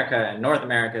North America. And North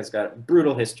America has got a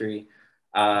brutal history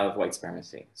of white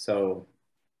supremacy. So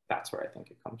that's where I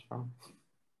think it comes from.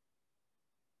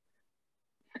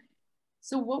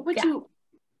 So what would you,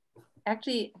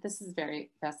 actually, this is very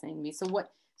fascinating to me. So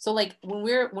like when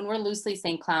we're loosely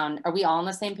saying clown, are we all on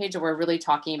the same page, or we're really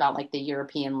talking about like the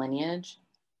European lineage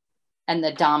and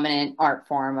the dominant art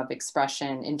form of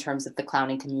expression in terms of the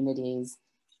clowning communities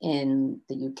in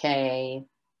the UK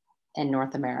and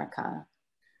North America?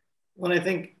 Well, I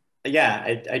think,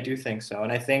 yeah, I do think so.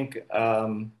 And I think,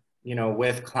 you know,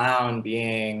 with clown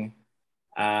being,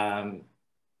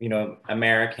 you know,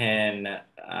 American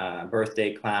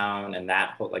birthday clown, and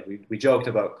that whole, like we joked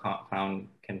about clown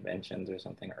conventions or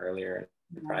something earlier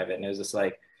in private, and it was just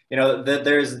like, you know,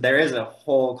 there is a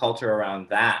whole culture around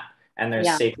that, and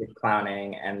there's sacred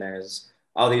clowning, and there's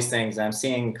all these things. And I'm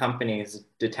seeing companies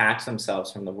detach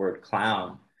themselves from the word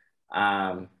clown,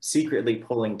 secretly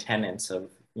pulling tenets of,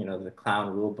 you know, the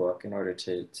clown rule book in order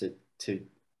to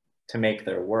make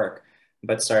their work,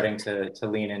 but starting to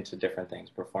lean into different things: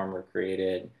 performer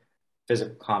created,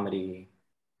 physical comedy,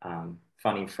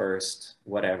 funny first,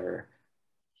 whatever.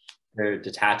 They're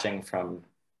detaching from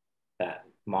that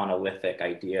monolithic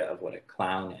idea of what a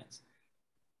clown is,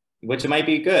 which might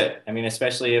be good. I mean,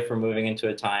 especially if we're moving into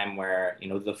a time where, you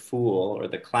know, the fool or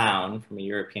the clown from a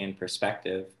European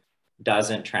perspective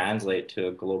doesn't translate to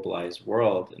a globalized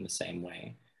world in the same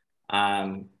way,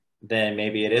 then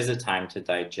maybe it is a time to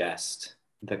digest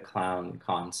the clown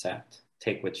concept,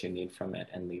 take what you need from it,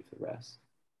 and leave the rest.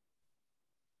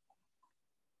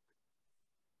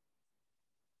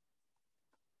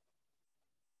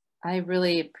 I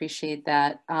really appreciate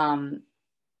that.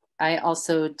 I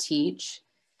also teach,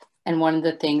 and one of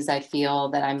the things I feel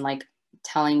that I'm like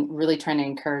really trying to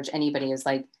encourage anybody is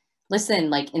like, listen,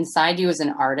 like inside you as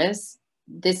an artist,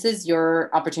 this is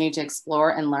your opportunity to explore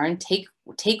and learn. Take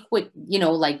what, you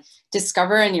know, like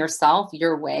discover in yourself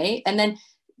your way, and then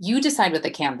you decide what the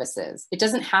canvas is. It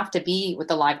doesn't have to be with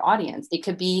a live audience. It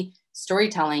could be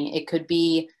storytelling. It could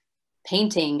be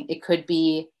painting. It could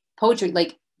be poetry.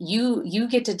 Like you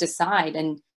get to decide,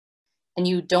 and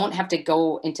you don't have to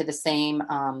go into the same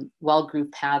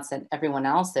well-grooved paths that everyone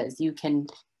else is. You can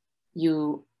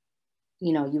decide.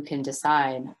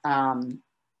 And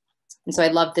so I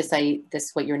love this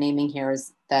what you're naming here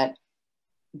is that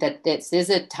this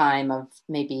is a time of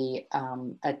maybe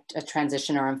a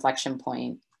transition or inflection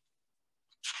point.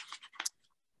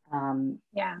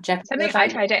 Jacqueline, something I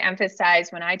try to emphasize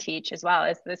when I teach as well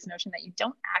is this notion that you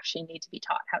don't actually need to be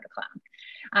taught how to clown.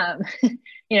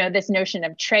 You know, this notion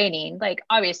of training, like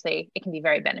obviously it can be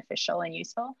very beneficial and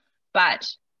useful, but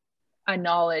a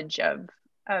knowledge of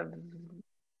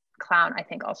clown, I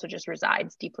think, also just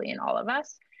resides deeply in all of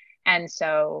us. And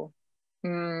so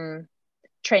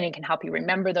training can help you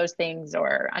remember those things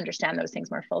or understand those things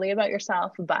more fully about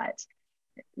yourself. But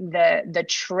the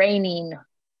training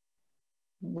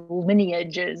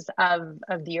lineages of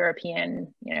the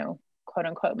European, you know, quote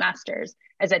unquote masters,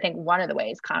 is I think one of the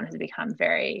ways clown has become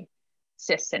very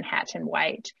cis and het and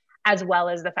white, as well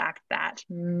as the fact that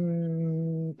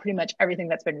pretty much everything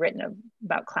that's been written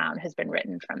about clown has been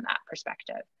written from that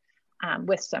perspective,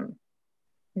 with some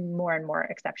more and more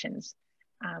exceptions,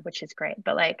 which is great.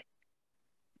 But like,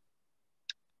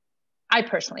 I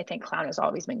personally think clown has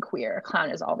always been queer.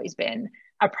 Clown has always been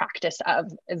a practice of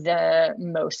the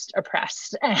most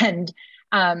oppressed. And,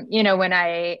 you know, when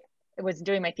I was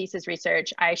doing my thesis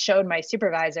research, I showed my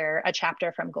supervisor a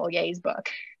chapter from Gaulier's book.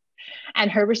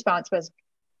 And her response was,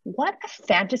 what a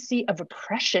fantasy of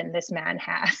oppression this man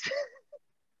has.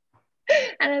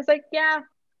 And I was like, yeah,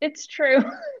 it's true.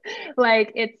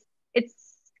 Like it's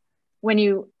when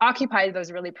you occupy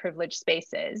those really privileged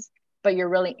spaces, but you're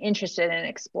really interested in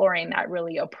exploring that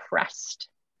really oppressed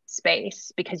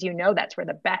space because you know that's where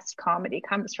the best comedy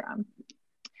comes from.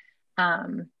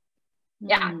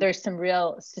 Yeah, there's some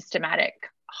real systematic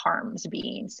harms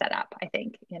being set up, I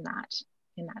think, in that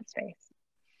space.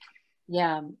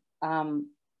 Yeah, I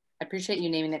appreciate you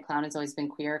naming that clown has always been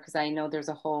queer, because I know there's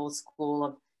a whole school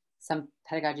of some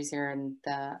pedagogies here in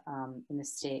the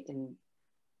state, and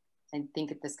I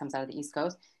think this comes out of the East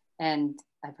Coast, and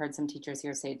I've heard some teachers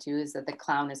here say it too, is that the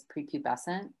clown is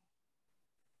prepubescent.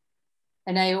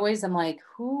 And I always am like,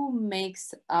 who made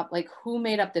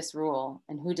up this rule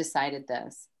and who decided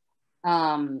this?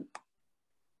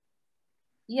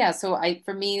 Yeah, so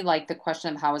for me, like the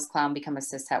question of how has clown become a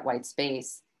cishet white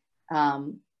space?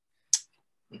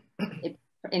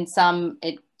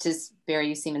 It just, Barry,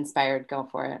 you seem inspired. Go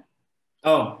for it.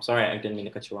 Oh, sorry, I didn't mean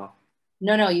to cut you off.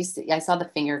 No, I saw the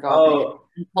finger go. Oh,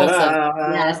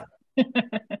 yes.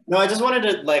 No, I just wanted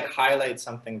to like highlight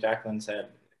something Jacqueline said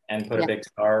and put a big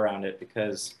star around it,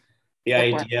 because the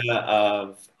idea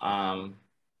of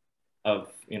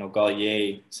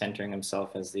Gaulier centering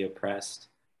himself as the oppressed,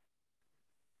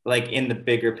 like in the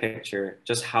bigger picture,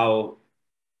 just how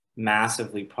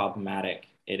massively problematic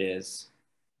it is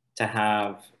to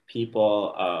have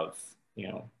people of,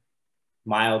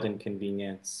 mild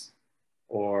inconvenience,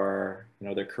 or,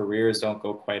 their careers don't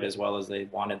go quite as well as they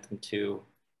wanted them to.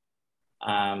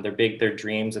 Their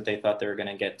dreams that they thought they were going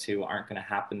to get to aren't going to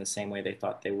happen the same way they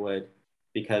thought they would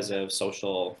because of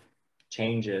social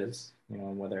changes,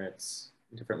 whether it's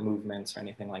different movements or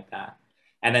anything like that.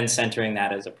 And then centering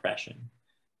that as oppression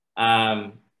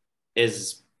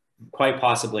is quite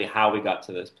possibly how we got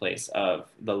to this place of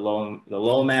the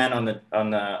low man or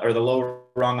the low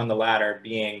rung on the ladder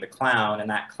being the clown, and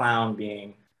that clown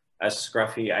being a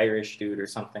scruffy Irish dude or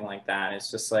something like that.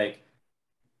 It's just like,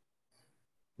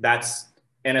 that's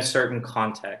in a certain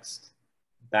context,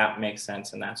 that makes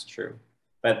sense and that's true.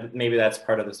 But maybe that's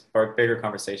part of this bigger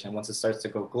conversation. Once it starts to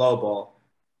go global,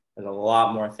 there's a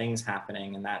lot more things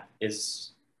happening, and that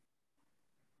just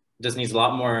needs a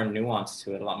lot more nuance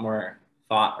to it, a lot more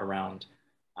thought around,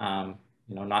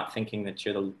 not thinking that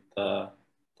you're the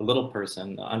little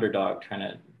person, the underdog trying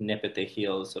to nip at the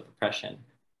heels of oppression.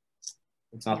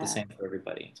 It's not the same for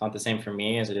everybody. It's not the same for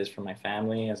me as it is for my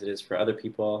family, as it is for other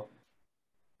people.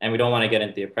 And we don't want to get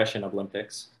into the oppression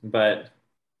Olympics, but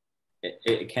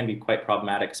it can be quite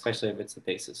problematic, especially if it's the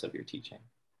basis of your teaching.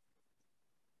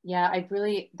 Yeah,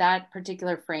 that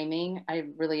particular framing, I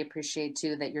really appreciate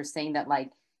too, that you're saying that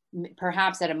like,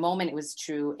 perhaps at a moment it was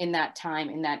true in that time,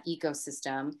 in that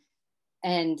ecosystem,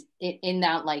 and in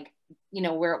that, like,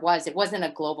 where it wasn't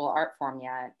a global art form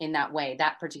yet in that way,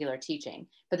 that particular teaching.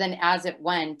 But then as it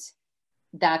went,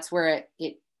 that's where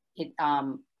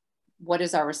what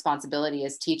is our responsibility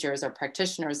as teachers or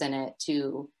practitioners in it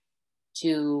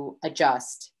to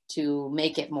adjust, to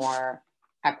make it more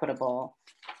equitable,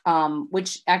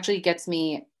 which actually gets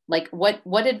me like,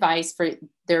 what advice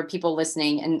there are people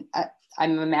listening, and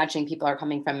I'm imagining people are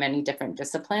coming from many different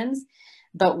disciplines,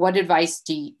 but what advice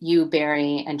do you,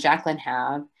 Barry and Jacqueline,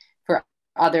 have for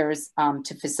others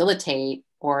to facilitate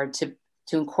or to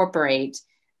incorporate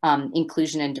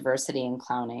inclusion and diversity in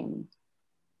clowning?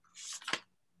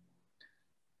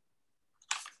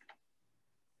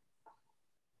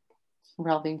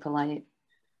 We're all being polite.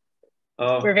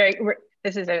 Oh,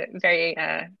 this is a very,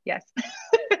 yes.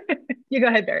 You go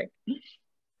ahead, Barry.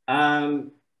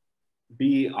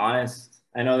 Be honest.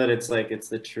 I know that it's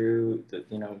the truth,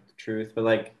 but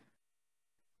like,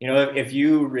 if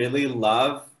you really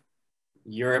love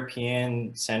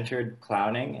European centered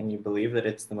clowning and you believe that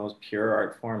it's the most pure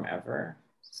art form ever,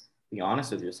 just be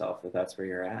honest with yourself that that's where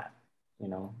you're at.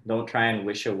 Don't try and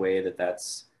wish away that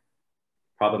that's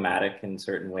problematic in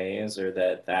certain ways, or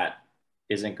that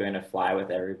isn't going to fly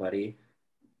with everybody.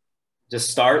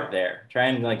 Just start there. Try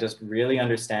and just really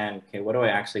understand, okay, what do I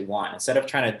actually want? Instead of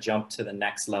trying to jump to the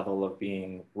next level of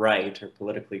being right or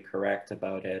politically correct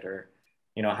about it, or,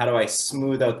 how do I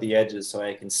smooth out the edges so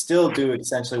I can still do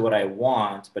essentially what I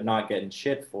want, but not get in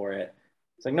shit for it.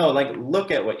 It's like, no,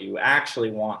 look at what you actually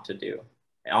want to do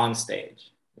on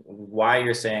stage, why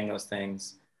you're saying those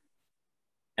things,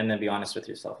 and then be honest with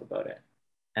yourself about it,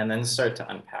 and then start to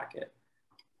unpack it.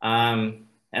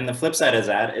 And the flip side is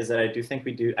that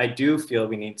I do feel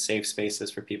we need safe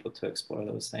spaces for people to explore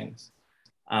those things.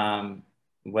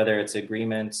 Whether it's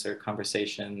agreements or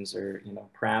conversations or,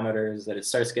 parameters, that it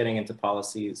starts getting into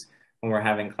policies when we're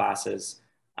having classes.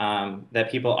 that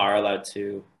people are allowed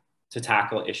to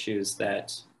tackle issues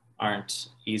that aren't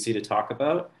easy to talk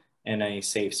about in a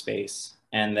safe space,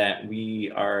 and that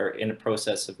we are in a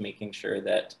process of making sure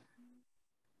that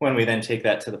when we then take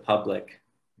that to the public,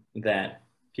 that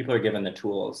people are given the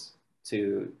tools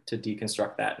to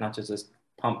deconstruct that, not just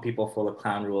pump people full of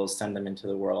clown rules, send them into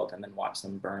the world, and then watch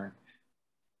them burn.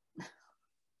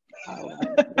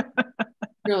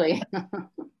 Really.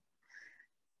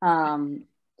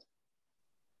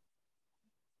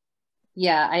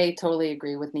 Yeah, I totally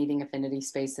agree with needing affinity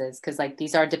spaces, because like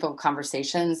these are difficult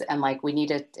conversations, and like we need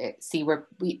to see where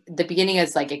the beginning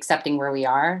is like accepting where we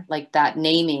are, like that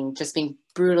naming, just being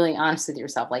brutally honest with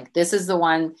yourself, like this is the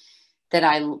one that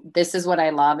this is what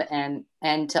I love, and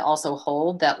to also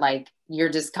hold that, like your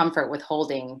discomfort with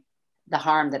holding the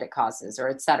harm that it causes, or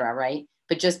etc. Right?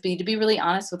 But just to be really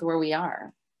honest with where we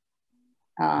are.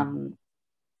 What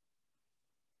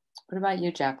about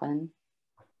you, Jacqueline?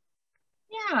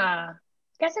 Yeah, I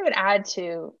guess I would add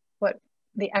to what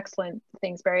the excellent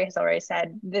things Barry has already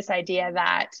said, this idea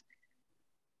that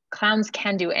clowns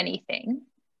can do anything,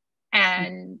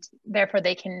 and therefore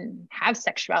they can have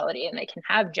sexuality, and they can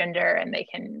have gender, and they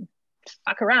can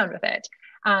fuck around with it.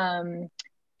 And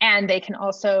they can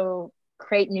also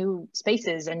create new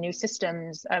spaces and new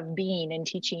systems of being and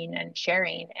teaching and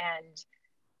sharing. And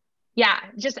yeah,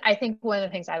 just I think one of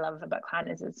the things I love about clown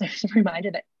is it's a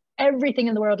reminder that everything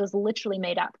in the world is literally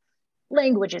made up.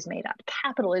 Language is made up.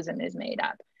 Capitalism is made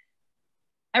up.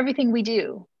 Everything we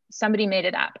do, somebody made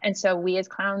it up. And so we as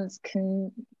clowns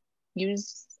can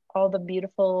use all the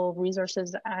beautiful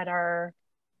resources at our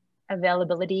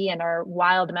availability and our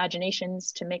wild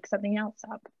imaginations to make something else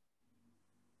up.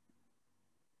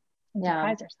 And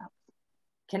surprise ourselves.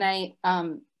 Can I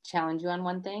challenge you on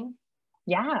one thing?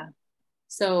 Yeah.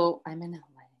 So I'm in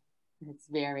LA. It's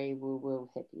very woo-woo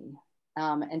hippie.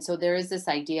 And so there is this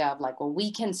idea of like, well,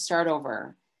 we can start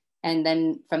over. And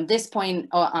then from this point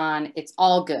on, it's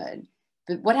all good.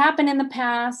 But what happened in the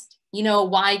past, you know,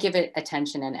 why give it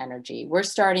attention and energy? We're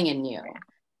starting anew.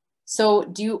 So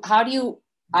what you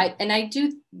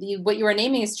were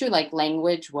naming is true, like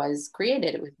language was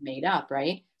created, it was made up,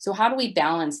 right? So how do we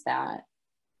balance that?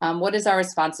 What is our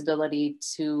responsibility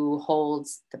to hold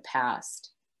the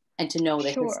past and to know the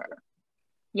history?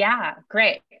 Yeah,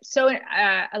 great. So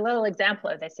a little example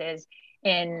of this is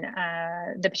in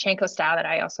the Pachenko style that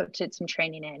I also did some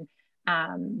training in.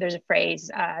 There's a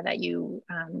phrase that you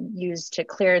use to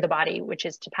clear the body, which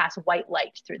is to pass white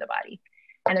light through the body.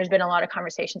 And there's been a lot of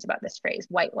conversations about this phrase,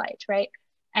 white light, right?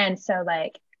 And so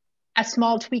like a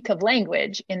small tweak of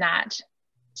language in that,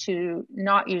 to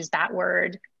not use that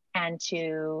word and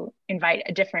to invite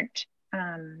a different,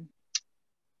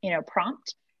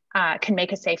 prompt can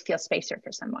make a safe feel spacer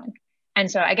for someone. And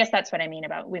so I guess that's what I mean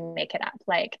about we make it up.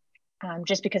 Like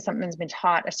just because something's been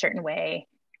taught a certain way,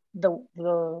 the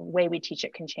way we teach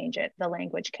it can change it. The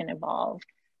language can evolve.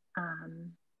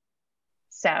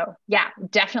 So yeah,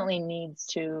 definitely needs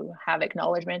to have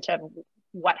acknowledgement of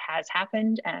what has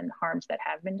happened and harms that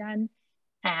have been done.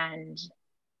 And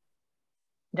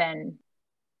then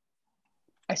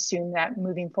assume that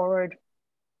moving forward,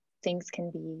 things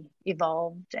can be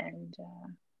evolved and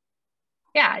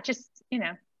just,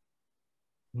 Yeah.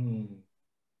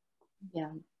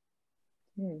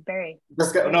 Very.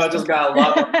 Just got a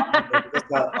lot more. Just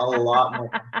got a lot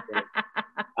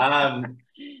more.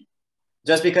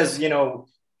 Just because,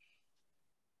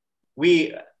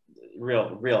 we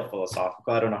real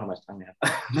philosophical. I don't know how much time we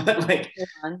have, but like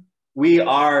we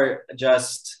are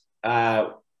just,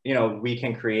 we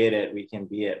can create it, we can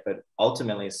be it, but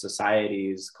ultimately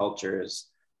societies, cultures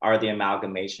are the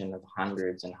amalgamation of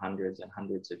hundreds and hundreds and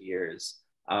hundreds of years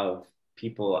of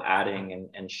people adding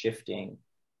and shifting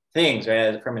things,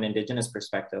 right? From an Indigenous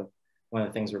perspective, one of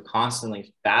the things we're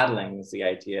constantly battling is the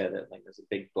idea that like there's a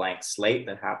big blank slate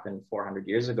that happened 400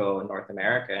 years ago in North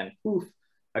America, and poof,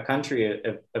 a country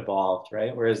evolved,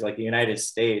 right? Whereas like the United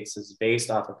States is based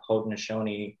off of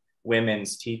Haudenosaunee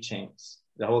women's teachings.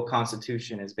 The whole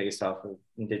Constitution is based off of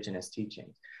Indigenous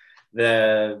teachings.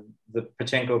 The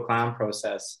Pachenko clown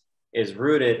process is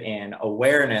rooted in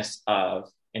awareness of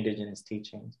Indigenous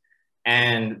teachings.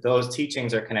 And those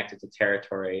teachings are connected to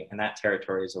territory, and that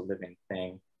territory is a living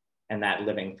thing. And that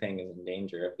living thing is in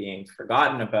danger of being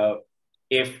forgotten about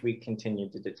if we continue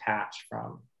to detach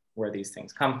from where these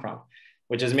things come from,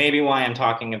 which is maybe why I'm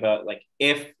talking about, like,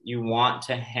 if you want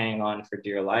to hang on for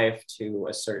dear life to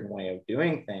a certain way of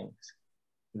doing things,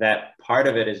 that part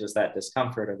of it is just that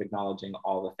discomfort of acknowledging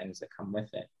all the things that come with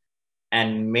it.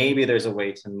 And maybe there's a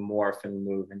way to morph and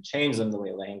move and change them the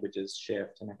way languages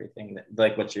shift and everything, that,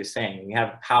 like what you're saying, we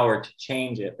have power to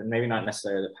change it, but maybe not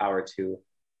necessarily the power to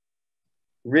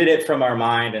rid it from our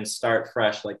mind and start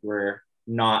fresh, like we're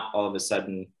not all of a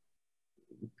sudden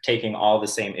taking all the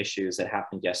same issues that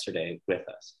happened yesterday with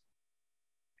us.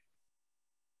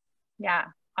 Yeah,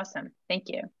 awesome. Thank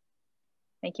you.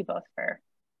 Thank you both for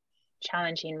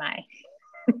challenging my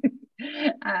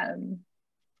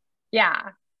yeah,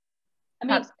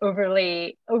 perhaps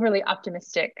overly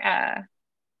optimistic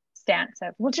stance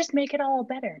of we'll just make it all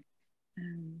better.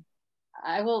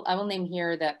 I will name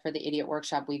here that for the Idiot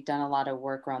Workshop, we've done a lot of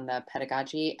work around the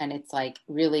pedagogy, and it's like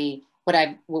really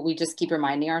what we just keep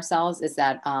reminding ourselves is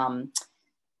that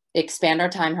expand our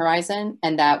time horizon,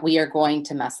 and that we are going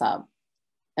to mess up,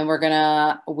 and we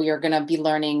are gonna be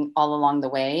learning all along the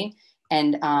way,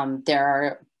 and there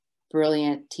are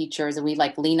brilliant teachers, and we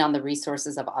like lean on the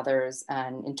resources of others,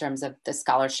 and in terms of the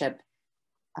scholarship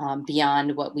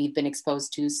beyond what we've been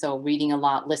exposed to. So reading a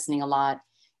lot, listening a lot,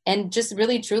 and just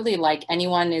really truly, like,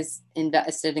 anyone is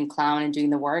invested in clown and doing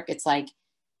the work, it's like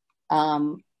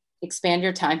expand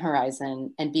your time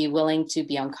horizon and be willing to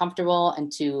be uncomfortable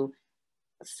and to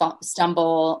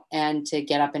stumble and to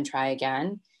get up and try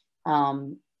again.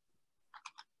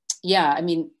 Yeah, I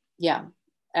mean, yeah,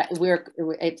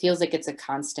 it feels like it's a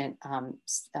constant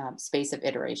space of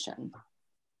iteration.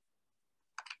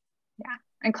 Yeah,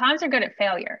 and clowns are good at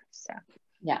failure, so.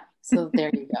 Yeah, so there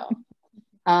you go.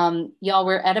 Y'all,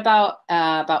 we're at about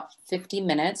 50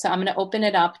 minutes, so I'm going to open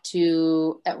it up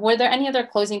to, were there any other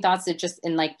closing thoughts that just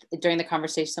in like during the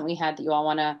conversation that we had that you all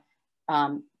want to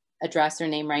address or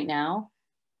name right now?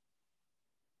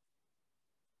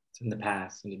 It's in the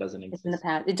past and it doesn't exist. It's in the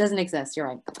past, it doesn't exist, you're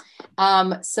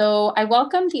right. So I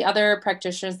welcome the other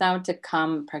practitioners now to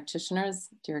come, practitioners,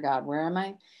 dear God, where am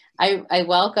I? I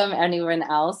welcome anyone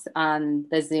else on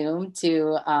the Zoom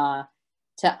to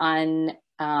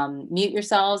mute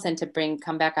yourselves and to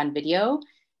come back on video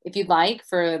if you'd like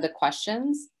for the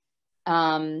questions.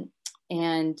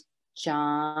 And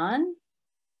John,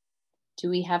 do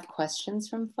we have questions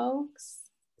from folks?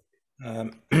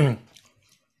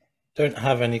 Don't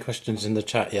have any questions in the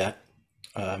chat yet.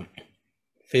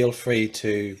 Feel free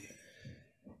to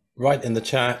write in the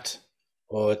chat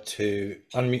or to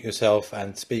unmute yourself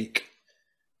and speak.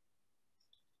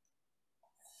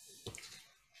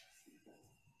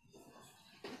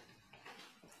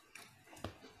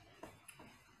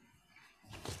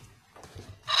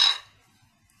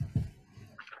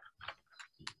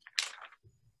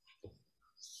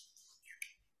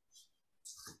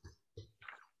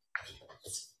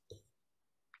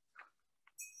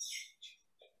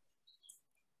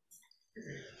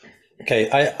 Okay,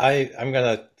 I'm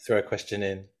going to throw a question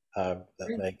in that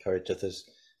may encourage others.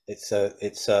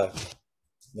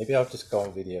 Maybe I'll just go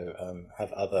on video.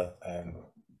 Have other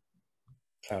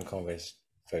Clown Congress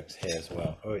folks here as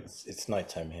well. Oh, it's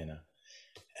nighttime here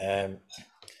now.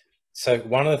 So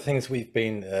one of the things we've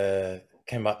been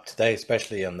came up today,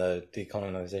 especially on the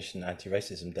Decolonisation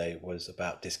Anti-Racism Day, was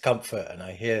about discomfort, and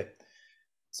I hear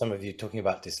some of you talking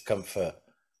about discomfort.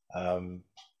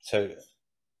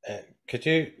 Could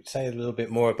you say a little bit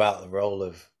more about the role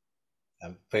of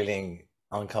feeling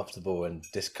uncomfortable and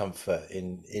discomfort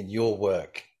in your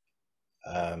work,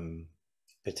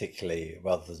 particularly,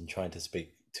 rather than trying to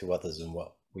speak to others and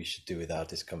what we should do with our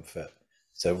discomfort?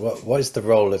 So what is the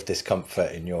role of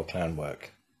discomfort in your clown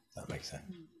work? If that makes sense.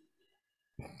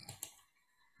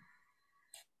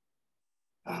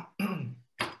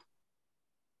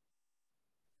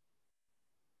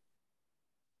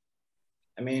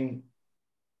 I mean,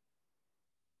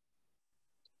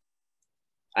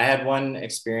 I had one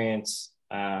experience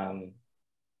in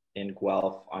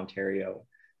Guelph, Ontario,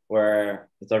 where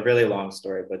it's a really long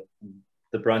story, but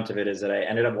the brunt of it is that I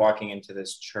ended up walking into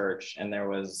this church, and there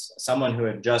was someone who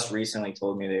had just recently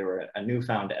told me they were a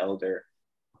newfound elder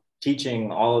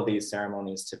teaching all of these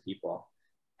ceremonies to people.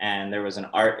 And there was an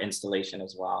art installation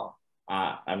as well.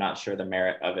 I'm not sure the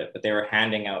merit of it, but they were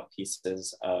handing out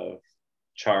pieces of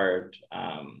charred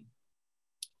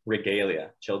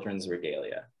regalia, children's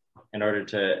regalia, in order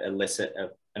to elicit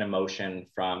an emotion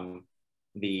from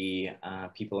the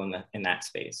people in that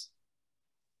space.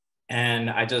 And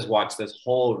I just watched this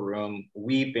whole room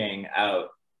weeping out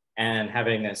and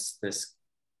having this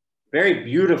very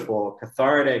beautiful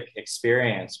cathartic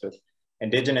experience with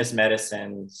Indigenous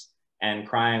medicines and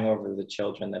crying over the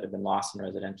children that had been lost in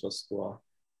residential school.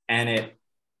 And it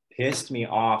pissed me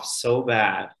off so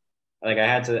bad. Like I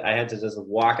had to just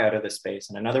walk out of the space,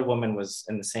 and another woman was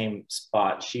in the same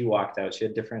spot. She walked out. She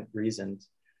had different reasons,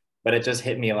 but it just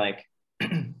hit me like,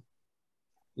 you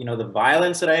know, the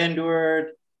violence that I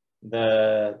endured,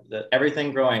 the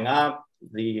everything growing up,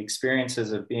 the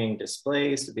experiences of being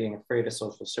displaced, of being afraid of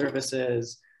social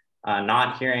services,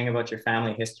 not hearing about your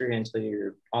family history until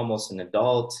you're almost an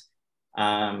adult.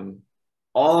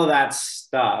 All of that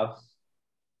stuff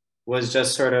was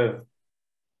just sort of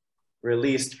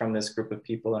released from this group of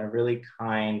people in a really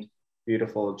kind,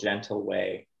 beautiful, gentle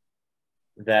way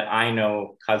that I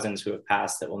know cousins who have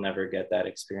passed that will never get that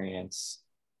experience,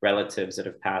 relatives that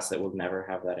have passed that will never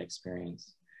have that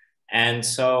experience. And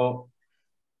so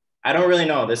I don't really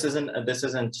know. This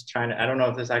isn't trying to, I don't know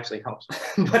if this actually helps,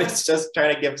 but it's just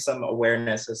trying to give some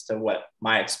awareness as to what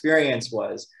my experience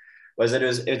was that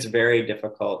it's very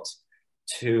difficult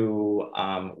to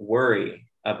worry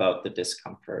about the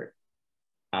discomfort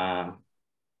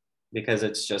because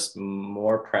it's just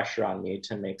more pressure on me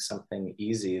to make something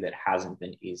easy that hasn't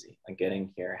been easy. Like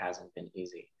getting here hasn't been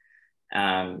easy,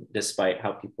 despite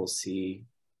how people see,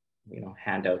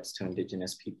 handouts to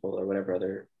Indigenous people or whatever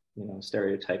other,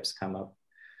 stereotypes come up.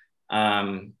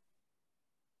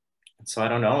 So I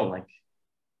don't know, like,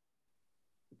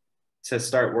 to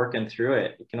start working through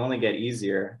it, it can only get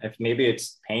easier. If maybe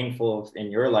it's painful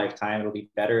in your lifetime, it'll be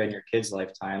better in your kid's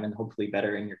lifetime and hopefully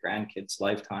better in your grandkids'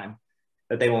 lifetime,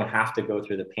 that they won't have to go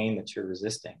through the pain that you're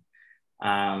resisting.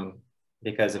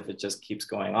 Because if it just keeps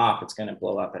going off, it's going to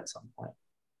blow up at some point.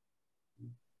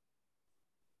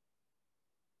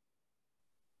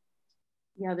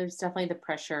 Yeah, there's definitely the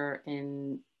pressure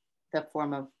in the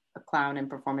form of a clown and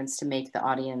performance to make the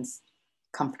audience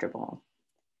comfortable.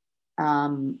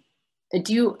 Jacqueline,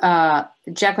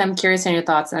 I'm curious on your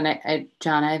thoughts, and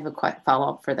John, I have a quick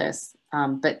follow-up for this,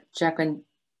 but Jacqueline,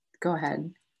 go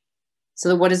ahead.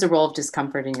 So what is the role of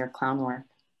discomfort in your clown work?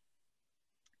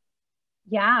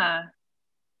 Yeah,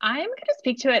 I'm going to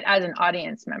speak to it as an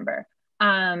audience member.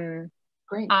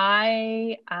 Great.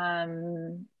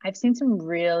 I've seen some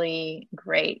really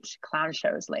great clown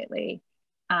shows lately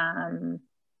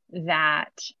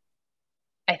that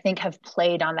I think have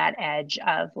played on that edge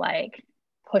of like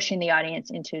pushing the audience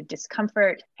into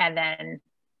discomfort and then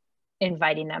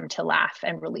inviting them to laugh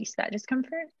and release that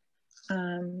discomfort.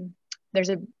 There's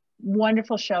a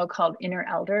wonderful show called Inner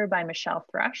Elder by Michelle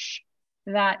Thrush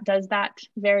that does that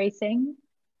very thing,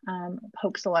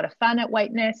 pokes a lot of fun at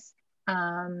whiteness.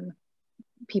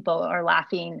 People are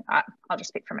laughing. I'll just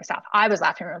speak for myself. I was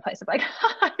laughing from a place of like,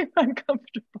 I'm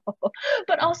uncomfortable,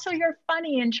 but also you're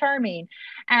funny and charming.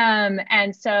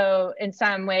 And so in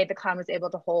some way, the clown was able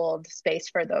to hold space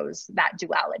for that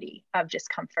duality of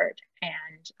discomfort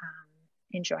and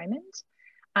enjoyment.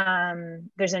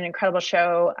 There's an incredible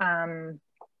show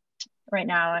right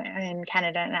now in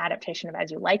Canada, an adaptation of As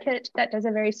You Like It that does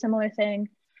a very similar thing.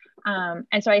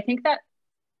 And so I think that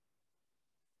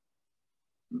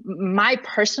my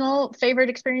personal favorite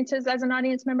experiences as an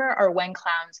audience member are when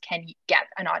clowns can get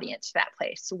an audience to that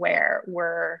place where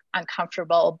we're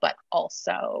uncomfortable, but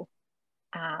also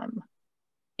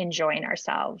enjoying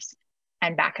ourselves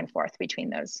and back and forth between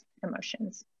those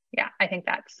emotions. Yeah, I think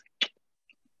that's,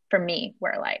 for me,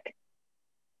 where like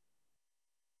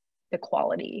the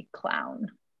quality clown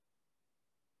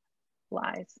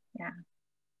lies. Yeah.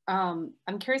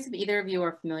 I'm curious if either of you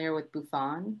are familiar with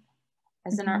Buffon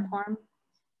as an art form.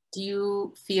 Do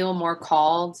you feel more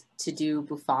called to do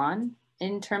Buffon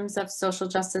in terms of social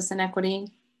justice and equity?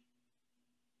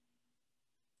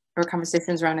 Or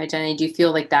conversations around identity? Do you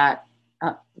feel like that?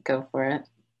 Go for it.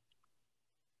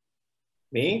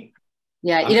 Me?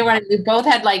 Yeah, either one. You both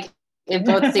had like, it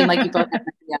both seemed like you both had,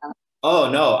 yeah. Oh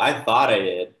no, I thought I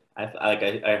did.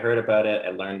 I heard about it, I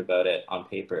learned about it on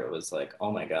paper. It was like,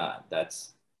 oh my God,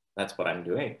 that's what I'm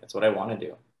doing. That's what I want to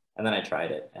do. And then I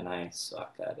tried it and I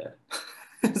sucked at it.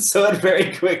 So it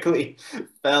very quickly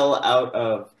fell out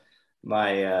of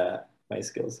my my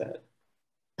skill set.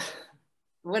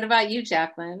 What about you,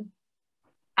 Jacqueline?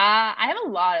 I have a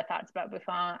lot of thoughts about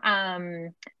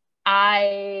Buffon.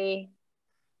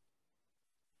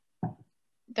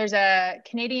 There's a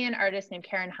Canadian artist named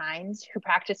Karen Hines who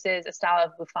practices a style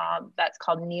of Buffon that's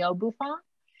called neo-Buffon.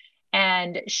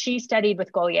 And she studied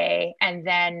with Gaulier and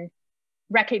then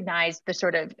recognized the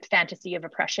sort of fantasy of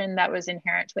oppression that was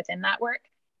inherent within that work.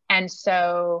 And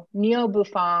so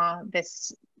neo-Buffon,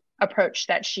 this approach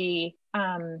that she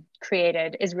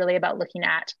created, is really about looking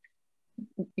at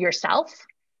yourself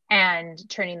and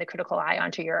turning the critical eye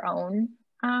onto your own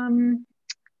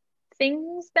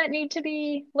things that need to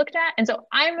be looked at. And so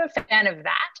I'm a fan of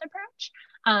that approach.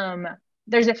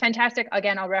 There's a fantastic,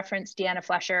 again, I'll reference Deanna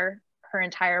Flesher. Her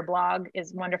entire blog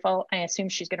is wonderful. I assume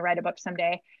she's going to write a book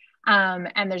someday.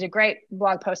 And there's a great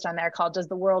blog post on there called, Does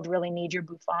the World Really Need Your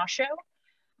Buffon Show?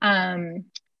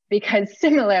 Because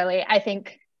similarly, I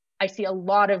think I see a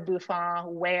lot of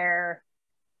Buffon where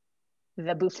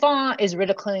the Buffon is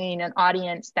ridiculing an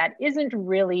audience that isn't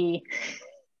really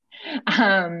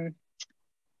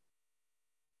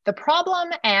the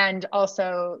problem, and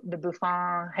also the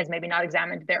bouffon has maybe not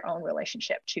examined their own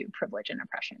relationship to privilege and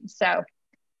oppression. So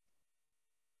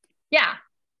yeah,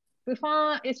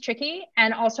 bouffon is tricky.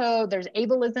 And also there's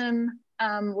ableism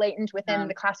latent within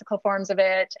the classical forms of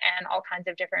it, and all kinds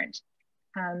of different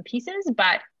pieces.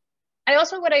 But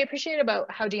what I appreciate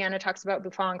about how Deanna talks about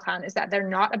bouffon and clown is that they're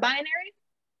not a binary,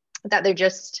 that they're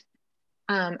just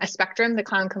a spectrum the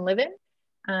clown can live in.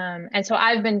 And so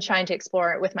I've been trying to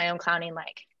explore it with my own clowning,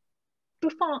 like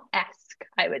bouffon-esque,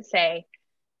 I would say,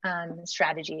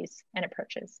 strategies and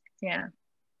approaches. Yeah.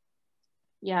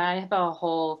 Yeah, I have a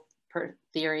whole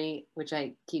theory, which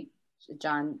I keep,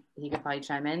 John, he could probably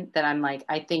chime in, that I'm like,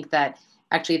 I think that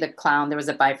actually the clown, there was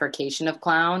a bifurcation of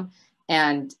clown,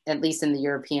 and at least in the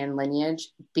European lineage,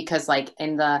 because like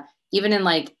even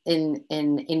in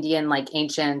Indian, like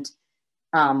ancient,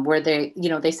 where they,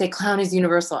 they say clown is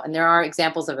universal, and there are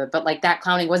examples of it, but like that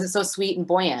clowning wasn't so sweet and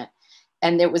buoyant.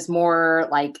 And it was more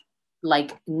like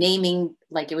naming,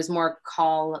 like it was more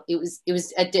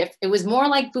it was more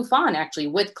like bouffon actually,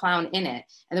 with clown in it.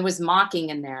 And there was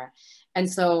mocking in there.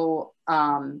 And so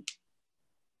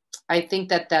I think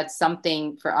that that's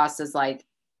something for us, is like,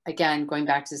 again, going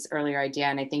back to this earlier idea,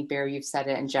 and I think Barry, you've said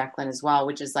it, and Jacqueline as well,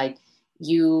 which is like,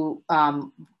 if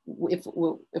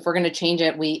we're going to change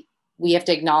it, we have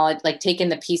to acknowledge, like, take in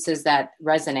the pieces that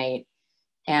resonate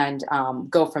and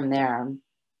go from there.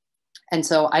 And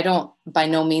so by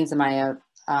no means am I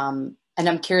and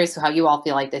I'm curious how you all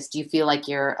feel like this. Do you feel like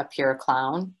you're a pure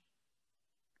clown?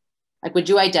 Like, would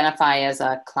you identify as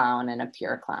a clown and a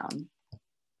pure clown?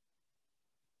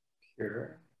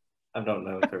 Pure? I don't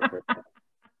know if I've heard that.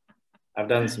 I've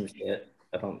done some shit.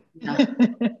 I don't. No.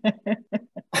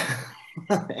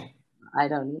 I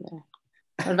don't either.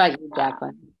 What about you,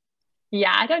 Jacqueline?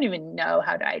 Yeah, I don't even know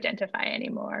how to identify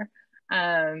anymore.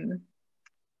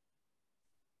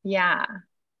 Yeah,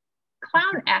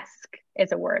 clown-esque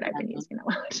is a word I've been using a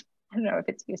lot. I don't know if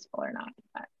it's useful or not.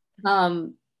 But.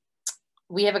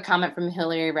 We have a comment from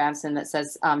Hilary Ramson that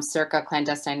says, circa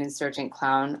clandestine insurgent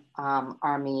clown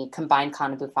army combined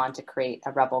clown and bouffon to create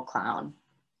a rebel clown.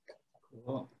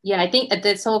 Cool. Yeah, I think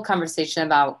this whole conversation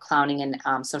about clowning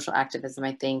and social activism,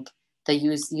 I think the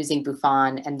using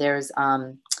bouffon, and there's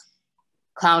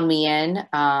Clown Me In.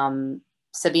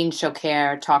 Sabine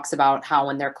Choquer talks about how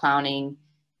when they're clowning,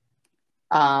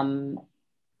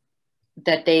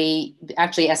 that they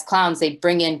actually, as clowns, they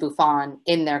bring in bouffon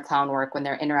in their clown work when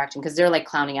they're interacting, because they're like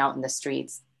clowning out in the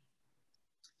streets.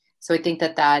 So I think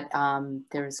that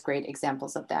there's great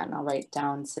examples of that. And I'll write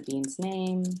down Sabine's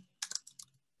name.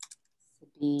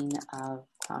 Sabine of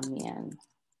Clown Me In.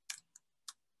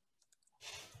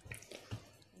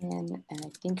 And I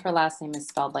think her last name is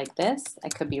spelled like this. I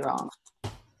could be wrong.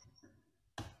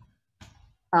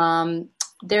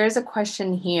 There is a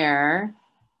question here.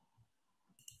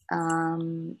 Let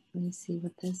me see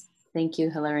what this, thank you,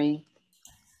 Hilary.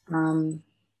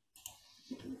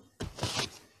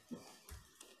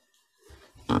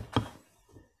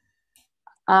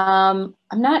 I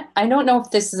don't know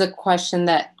if this is a question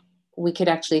that we could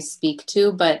actually speak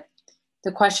to, but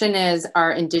the question is,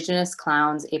 are Indigenous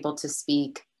clowns able to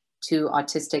speak to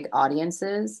autistic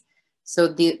audiences? So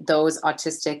those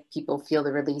autistic people feel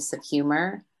the release of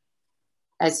humor,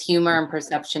 as humor and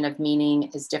perception of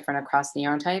meaning is different across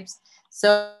neurotypes.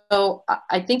 So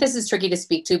I think this is tricky to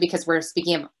speak to, because we're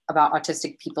speaking about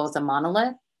autistic people as a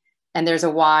monolith, and there's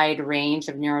a wide range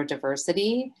of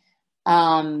neurodiversity.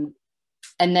 And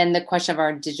then the question of, are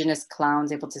Indigenous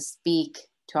clowns able to speak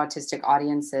to autistic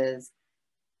audiences?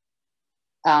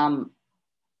 I'm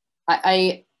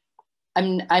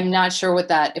not sure what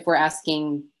that, if we're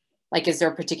asking, like, is there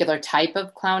a particular type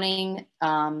of clowning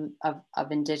of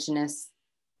Indigenous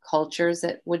cultures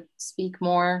that would speak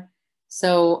more?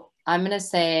 So I'm gonna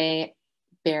say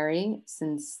Barry,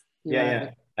 since you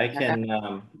I can.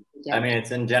 I mean,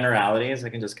 it's in generalities. I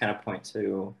can just kind of point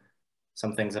to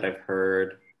some things that I've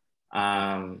heard.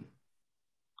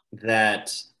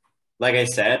 That, like I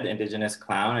said, Indigenous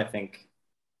clown, I think,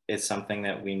 is something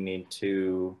that we need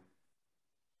to.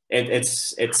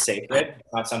 It's sacred.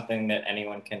 It's not something that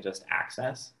anyone can just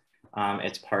access.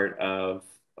 It's part of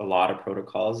a lot of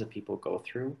protocols that people go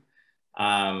through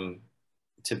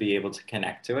to be able to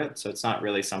connect to it. So it's not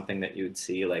really something that you would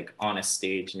see like on a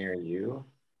stage near you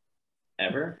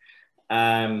ever.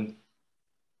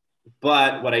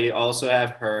 But what I also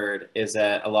have heard is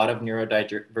that a lot of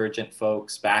neurodivergent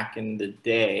folks back in the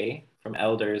day, from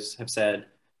elders, have said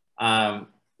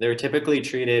they were typically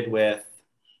treated with,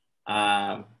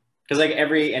 because like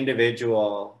every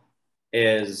individual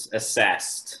is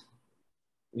assessed.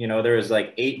 You know, there's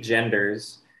like 8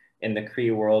 genders in the Cree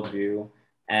worldview,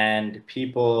 and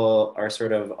people are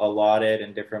sort of allotted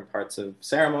in different parts of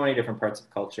ceremony, different parts of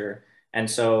culture. And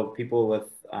so people with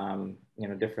you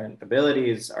know, different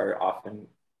abilities are often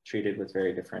treated with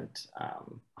very different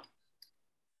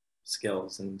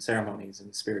skills and ceremonies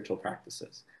and spiritual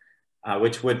practices,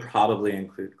 which would probably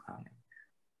include clowning.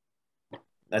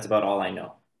 That's about all I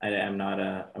know. I'm not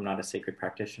a sacred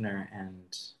practitioner,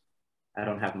 and I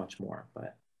don't have much more,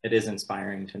 but it is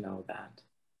inspiring to know that,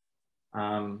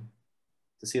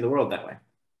 to see the world that way.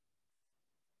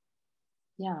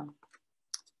 Yeah.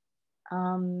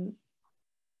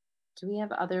 Do we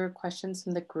have other questions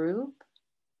from the group?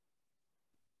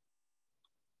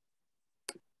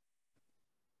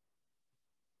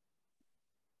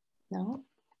 No?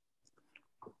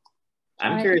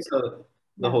 I'm curious how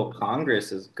the whole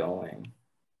Congress is going.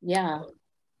 Yeah.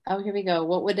 Oh, here we go.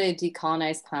 What would a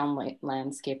decolonized clown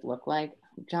landscape look like?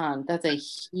 John, that's a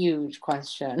huge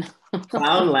question.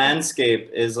 Clown landscape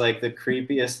is like the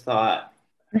creepiest thought.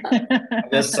 I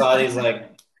just saw these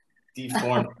like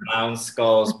deformed clown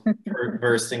skulls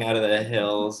bursting out of the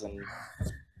hills and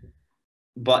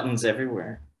buttons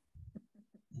everywhere.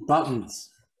 Buttons.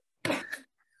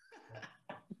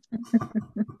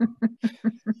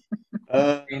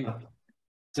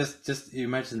 Just you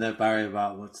mentioned there, Barry,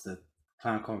 about what's the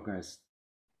Clown Congress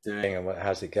doing and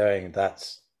how's it going.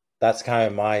 That's kind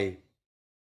of my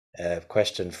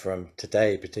question from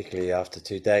today, particularly after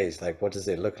 2 days. Like, what does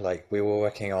it look like? We were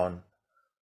working on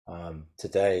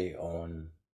today on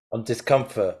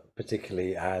discomfort,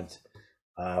 particularly, and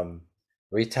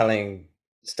retelling,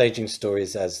 staging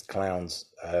stories as clowns,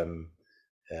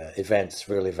 events,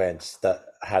 real events that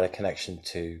had a connection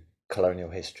to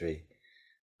colonial history,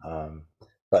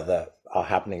 but that are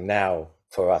happening now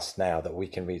for us now, that we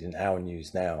can read in our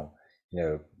news now, you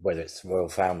know, whether it's royal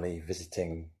family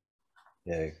visiting,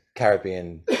 you know,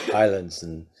 Caribbean islands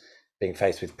and being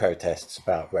faced with protests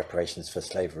about reparations for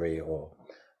slavery or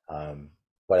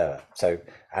whatever. So,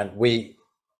 and we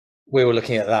were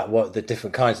looking at that, what the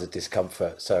different kinds of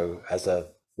discomfort. So as a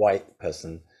white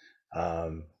person,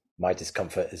 my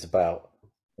discomfort is about,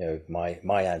 you know,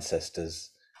 my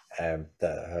ancestors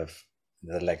that have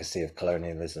the legacy of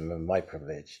colonialism and my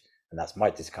privilege, and that's my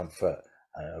discomfort.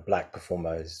 A black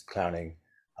performer is clowning,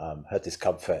 her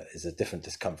discomfort is a different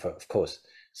discomfort, of course.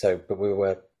 So, but we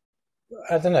were,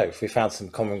 I don't know if we found some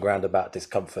common ground about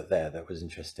discomfort there that was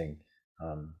interesting.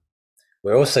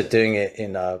 We're also doing it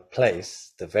in a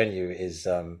place, the venue is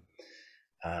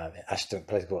Ashton,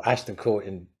 place called Ashton Court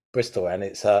in Bristol, and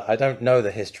it's I don't know the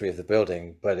history of the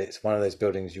building, but it's one of those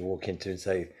buildings you walk into and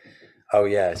say, oh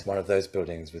yeah, it's one of those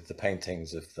buildings with the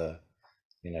paintings of the,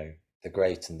 you know, the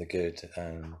great and the good,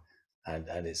 and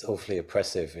it's awfully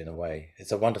oppressive in a way.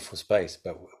 It's a wonderful space,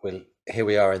 but here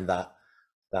we are in that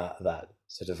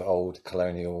sort of old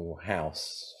colonial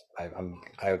house.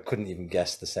 I couldn't even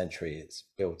guess the century it's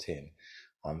built in.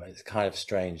 It's kind of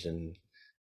strange and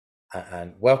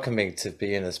welcoming to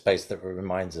be in a space that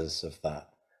reminds us of that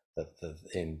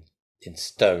in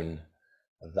stone,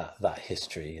 that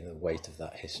history and the weight of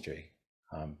that history.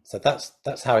 So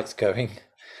that's how it's going,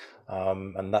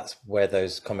 and that's where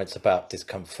those comments about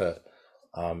discomfort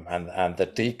and the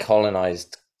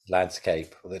decolonized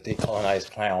landscape, or the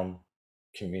decolonized clown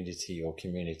community or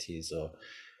communities, or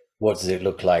what does it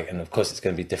look like? And of course, it's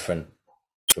going to be different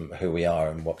from who we are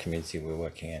and what community we're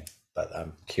working in. But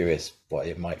I'm curious what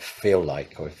it might feel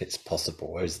like, or if it's possible,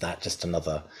 or is that just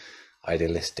another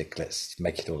idealistic, let's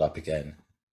make it all up again?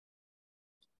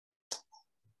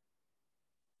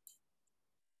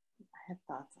 I have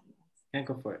thoughts on this. Yeah,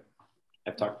 go for it.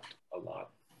 I've talked a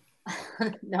lot.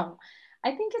 No,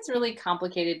 I think it's really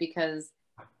complicated because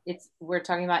we're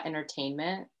talking about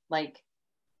entertainment. Like,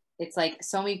 it's like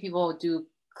so many people do,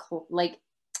 like,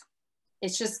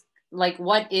 it's just like,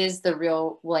 what is the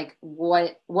real, like,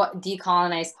 what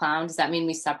decolonized clown? Does that mean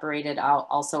we separated out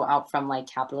from like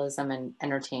capitalism and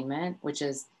entertainment, which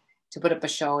is to put up a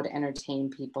show to entertain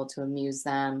people, to amuse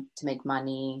them, to make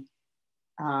money?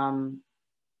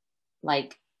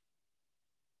 Like,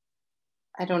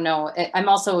 I don't know. I'm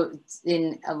also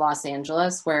in Los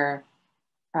Angeles where,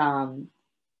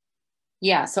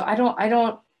 yeah, so I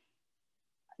don't,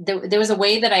 there was a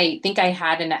way that I think I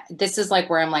had, and this is like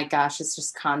where I'm like, gosh, it's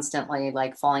just constantly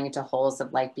like falling into holes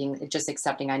of like being just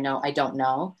accepting, I don't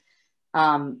know.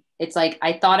 It's like,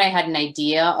 I thought I had an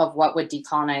idea of what would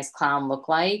decolonized clown look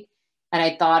like. And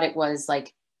I thought it was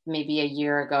like maybe a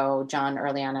year ago, John,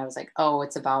 early on, I was like, oh,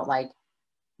 it's about like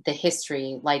the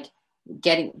history, like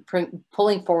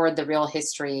pulling forward the real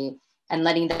history and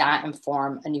letting that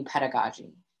inform a new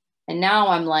pedagogy. And now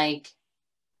I'm like,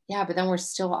 yeah, but then we're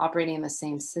still operating in the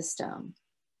same system.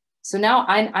 So now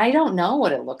I don't know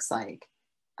what it looks like.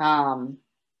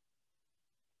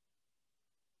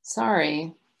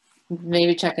 Sorry,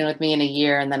 maybe check in with me in a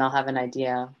year and then I'll have an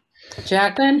idea.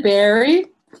 Jacqueline, Barry?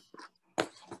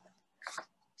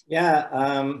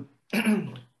 Yeah,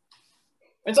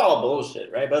 it's all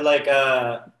bullshit, right? But like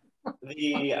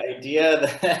the idea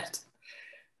that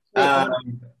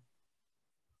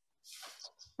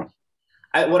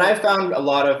what I found a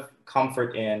lot of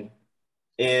comfort in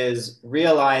is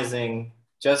realizing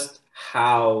just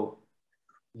how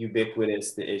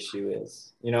ubiquitous the issue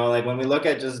is. You know, like when we look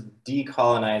at just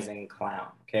decolonizing clown,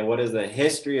 okay, what is the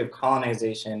history of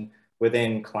colonization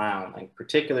within clown, like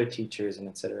particular teachers and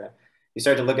etc. You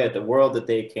start to look at the world that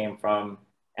they came from,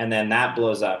 and then that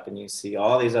blows up and you see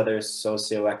all these other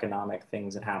socioeconomic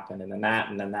things that happen, and then that,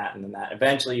 and then that, and then that.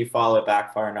 Eventually you follow it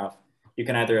back far enough, you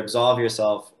can either absolve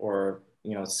yourself or,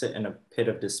 you know, sit in a pit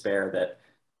of despair that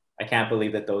I can't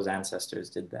believe that those ancestors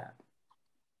did that.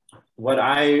 What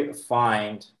I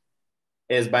find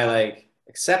is by like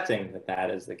accepting that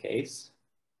that is the case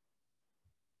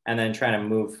and then trying to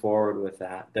move forward with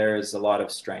that, there's a lot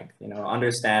of strength, you know,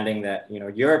 understanding that, you know,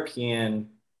 European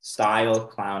style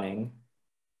clowning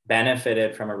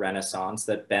benefited from a renaissance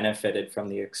that benefited from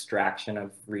the extraction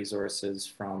of resources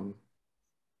from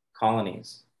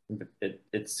colonies.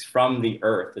 It's from the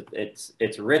earth.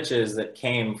 It's riches that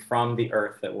came from the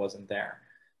earth that wasn't there,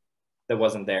 that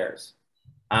wasn't theirs.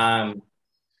 How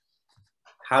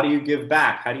do you give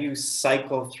back? How do you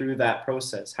cycle through that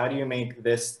process? How do you make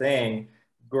this thing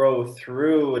grow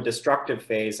through a destructive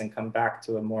phase and come back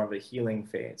to a more of a healing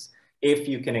phase, if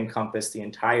you can encompass the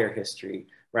entire history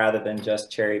rather than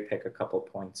just cherry pick a couple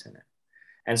points in it?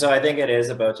 And so I think it is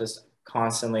about just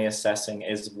constantly assessing,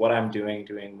 is what I'm doing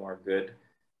more good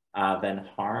than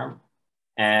harm?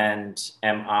 And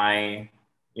am I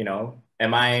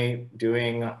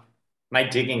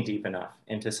digging deep enough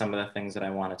into some of the things that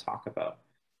I want to talk about?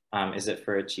 Is it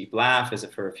for a cheap laugh? Is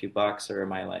it for a few bucks? Or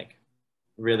am I like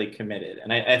really committed?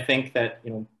 And I think that,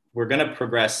 you know, we're going to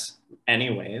progress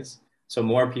anyways. So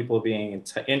more people being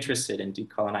interested in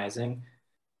decolonizing,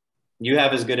 you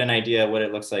have as good an idea what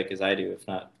it looks like as I do, if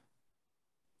not,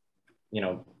 you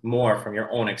know, more from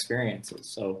your own experiences.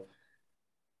 So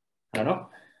I don't know,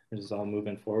 we're just all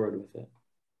moving forward with it.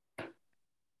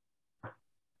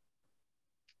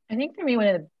 I think for me, one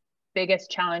of the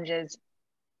biggest challenges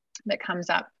that comes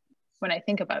up when I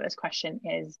think about this question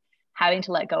is having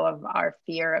to let go of our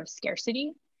fear of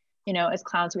scarcity. You know, as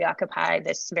clowns, we occupy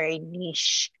this very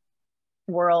niche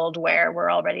world where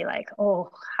we're already like,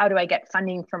 oh, how do I get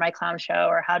funding for my clown show?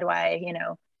 Or how do I, you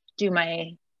know, do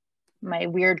my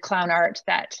weird clown art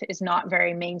that is not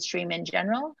very mainstream in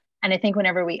general? And I think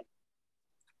whenever we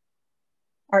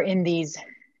are in these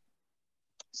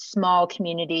small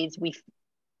communities,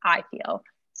 I feel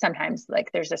sometimes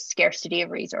like there's a scarcity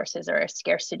of resources or a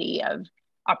scarcity of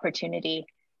opportunity.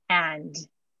 And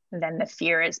then the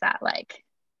fear is that like,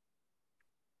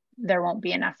 there won't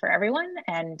be enough for everyone.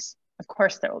 And of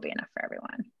course there will be enough for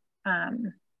everyone.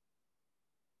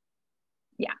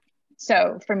 Yeah.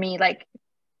 So for me, like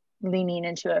leaning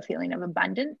into a feeling of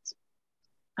abundance.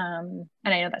 And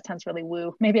I know that sounds really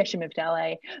woo. Maybe I should move to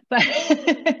LA, but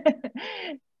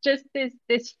just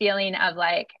this feeling of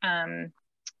like,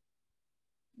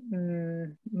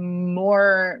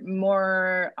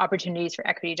 more opportunities for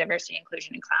equity, diversity,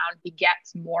 inclusion in clown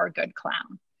begets more good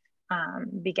clown,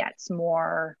 begets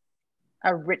more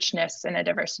a richness and a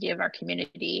diversity of our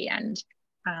community, and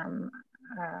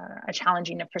a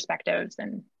challenging of perspectives.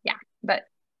 And yeah, but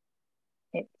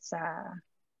it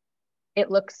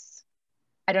looks,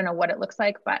 I don't know what it looks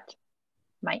like, but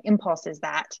my impulse is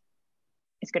that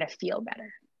it's going to feel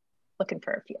better, looking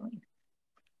for a feeling.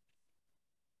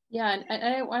 Yeah, and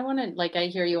I want to, like, I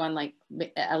hear you on like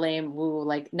LA and woo,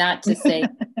 like not to say,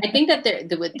 I think that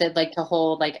the like the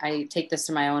whole, like I take this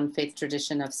to my own faith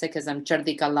tradition of Sikhism,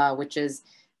 Chardi Kala, which is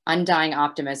undying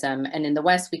optimism. And in the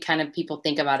West, we kind of, people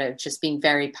think about it just being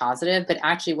very positive, but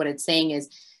actually what it's saying is,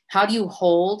 how do you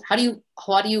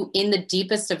in the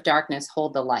deepest of darkness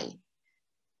hold the light?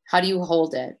 How do you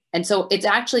hold it? And so it's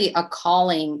actually a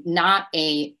calling, not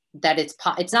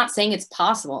it's not saying it's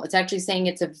possible. It's actually saying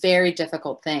it's a very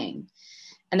difficult thing.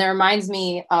 And that reminds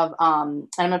me of, and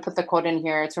I'm gonna put the quote in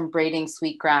here. It's from Braiding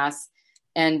Sweetgrass,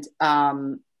 and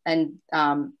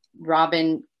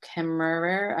Robin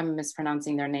Kemmerer, I'm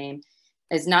mispronouncing their name,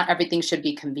 is not everything should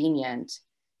be convenient.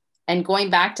 And going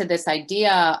back to this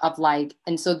idea of like,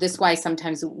 and so this why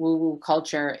sometimes woo-woo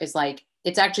culture is like,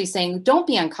 it's actually saying, don't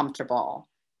be uncomfortable.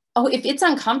 Oh, if it's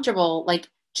uncomfortable, like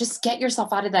just get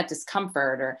yourself out of that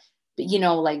discomfort. Or, you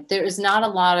know, like there is not a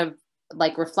lot of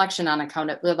like reflection on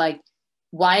account of like,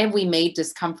 why have we made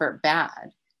discomfort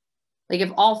bad? Like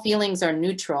if all feelings are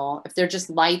neutral, if they're just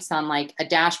lights on like a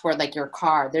dashboard, like your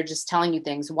car, they're just telling you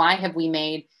things. Why have we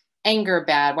made anger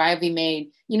bad? Why have we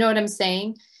made, you know what I'm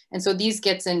saying? And so these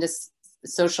gets into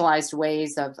socialized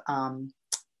ways of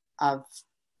the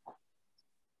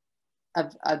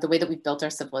way that we've built our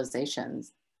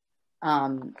civilizations.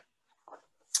 Can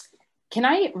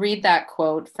I read that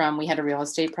quote from We Had a Real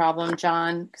Estate Problem,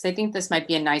 John? Because I think this might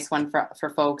be a nice one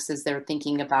for folks as they're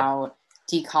thinking about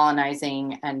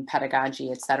decolonizing and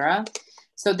pedagogy, etc.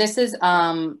 So this is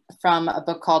from a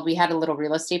book called We Had a Little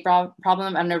Real Estate Problem.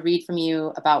 I'm going to read from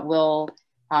you about Will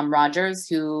Rogers,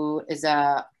 who is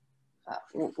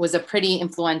was a pretty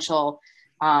influential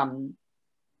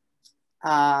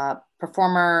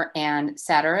performer and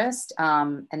satirist.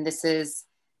 And this is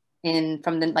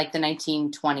from the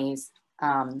 1920s.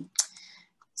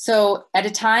 So at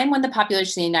a time when the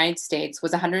population of the United States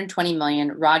was 120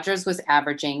 million, Rogers was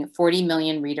averaging 40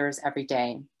 million readers every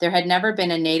day. There had never been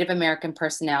a Native American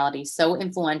personality so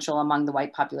influential among the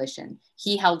white population.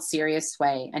 He held serious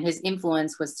sway, and his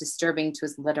influence was disturbing to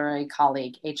his literary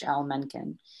colleague, H.L.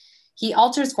 Mencken. He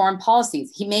alters foreign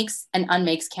policies. He makes and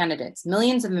unmakes candidates.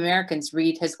 Millions of Americans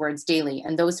read his words daily,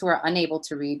 and those who are unable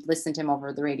to read listen to him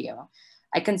over the radio.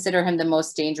 I consider him the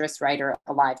most dangerous writer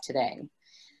alive today.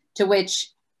 To which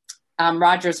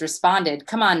Rogers responded,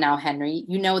 "Come on now, Henry.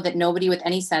 You know that nobody with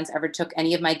any sense ever took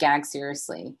any of my gags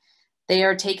seriously. They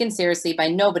are taken seriously by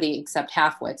nobody except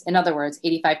halfwits. In other words,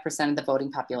 85% of the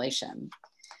voting population."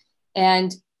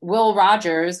 And Will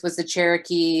Rogers was the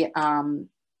Cherokee,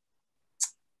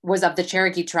 was of the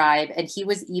Cherokee tribe, and he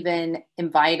was even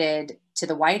invited to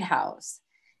the White House,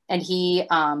 and he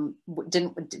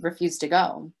refused to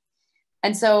go.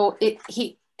 And so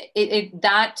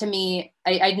that to me,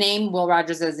 I name Will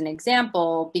Rogers as an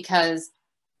example because,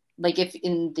 like, if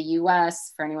in the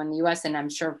US, for anyone in the US, and I'm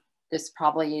sure this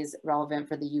probably is relevant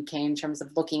for the UK in terms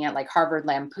of looking at like Harvard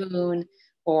Lampoon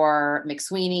or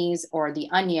McSweeney's or The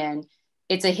Onion,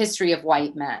 it's a history of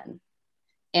white men.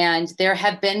 And there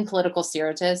have been political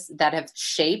theorists that have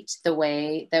shaped the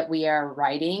way that we are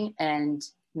writing and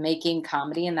making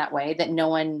comedy in that way that no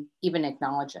one even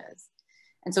acknowledges.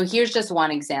 And so here's just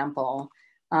one example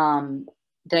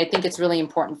that I think it's really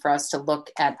important for us to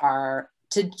look at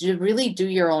to really do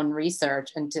your own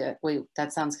research and to, wait,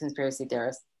 that sounds conspiracy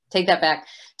theorist. Take that back.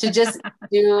 To just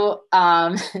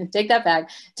take that back,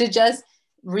 to just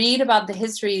read about the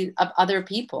history of other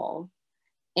people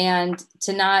and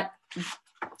to not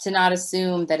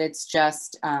assume that it's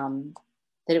just, that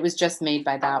it was just made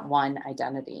by that one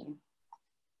identity.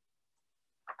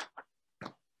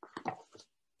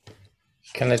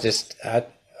 Can I just add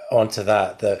on to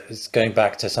that it's going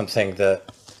back to something that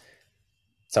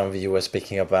some of you were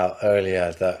speaking about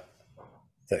earlier that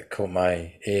caught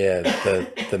my ear,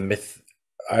 the myth.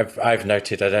 I've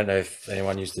noted, I don't know if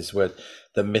anyone used this word,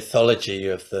 the mythology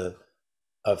of the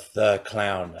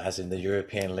clown, as in the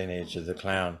European lineage of the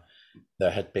clown,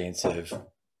 that had been sort of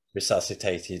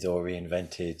resuscitated or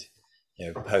reinvented,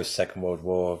 post Second World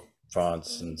War,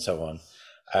 France and so on.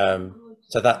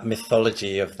 So that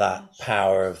mythology of that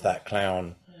power of that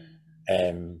clown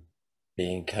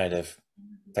being kind of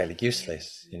fairly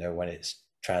useless, when it's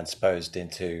transposed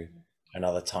into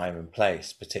another time and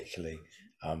place, particularly,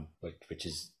 which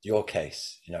is your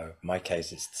case. My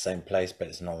case, it's the same place, but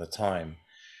it's another time.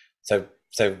 So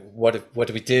what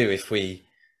do we do if we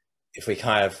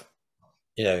kind of,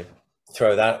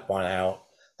 throw that one out,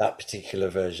 that particular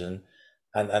version,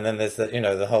 and then there's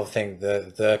the whole thing,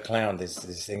 the clown,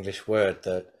 this English word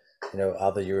that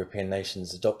other European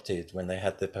nations adopted when they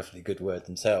had the perfectly good word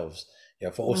themselves,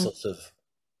 for all sorts of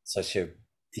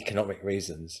socio-economic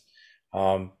reasons.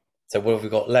 So what have we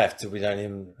got left? We don't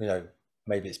even,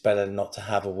 maybe it's better not to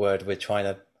have a word we're trying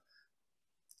to,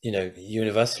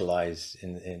 universalize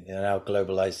in our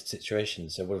globalized situation.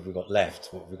 So what have we got left?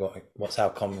 What have we got? What's our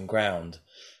common ground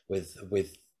with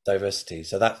diversity?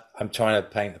 So that I'm trying to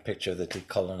paint the picture of the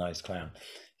decolonized clown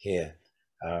here,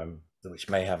 which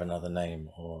may have another name.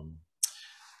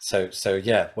 So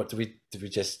yeah, what do we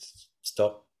just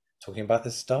stop talking about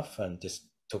this stuff and just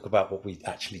talk about what we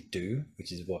actually do,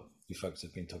 which is what you folks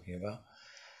have been talking about?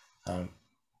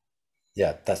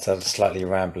 Yeah, that's a slightly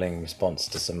rambling response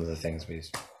to some of the things we've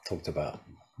talked about,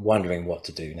 wondering what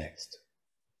to do next.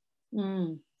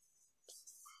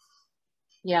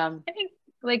 Yeah, I think,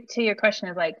 like, to your question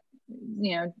of like,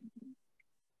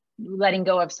 letting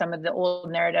go of some of the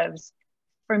old narratives,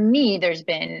 for me, there's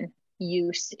been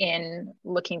use in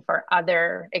looking for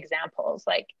other examples,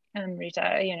 like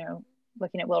Amrita,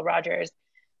 looking at Will Rogers.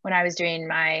 When I was doing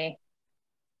my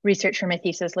research for my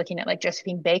thesis looking at like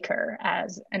Josephine Baker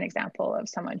as an example of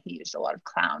someone who used a lot of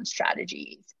clown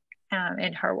strategies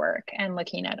in her work, and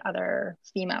looking at other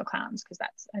female clowns, because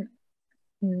that's a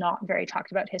not very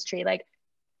talked about history. Like,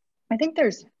 I think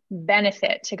there's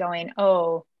benefit to going,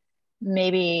 oh,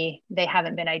 maybe they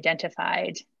haven't been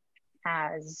identified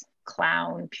as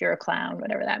clown, pure clown,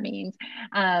 whatever that means.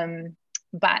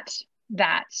 But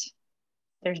that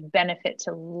there's benefit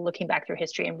to looking back through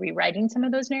history and rewriting some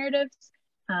of those narratives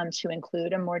to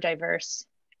include a more diverse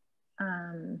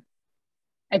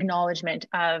acknowledgement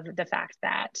of the fact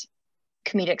that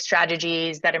comedic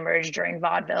strategies that emerged during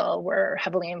vaudeville were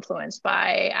heavily influenced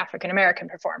by African-American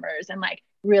performers, and like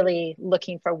really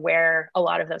looking for where a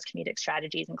lot of those comedic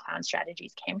strategies and clown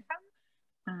strategies came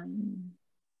from.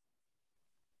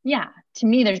 Yeah, to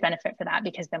me, there's benefit for that,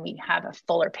 because then we have a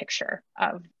fuller picture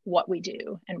of what we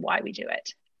do and why we do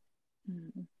it,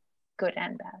 good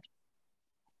and bad.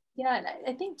 Yeah, and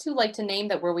I think too, like, to name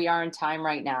that where we are in time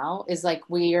right now is like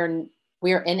we're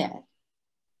in it.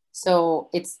 So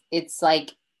it's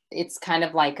like, it's kind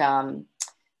of like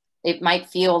it might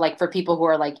feel like, for people who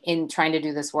are like in trying to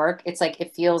do this work, it's like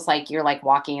it feels like you're like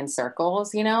walking in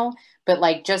circles, you know, but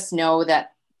like just know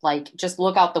that, like, just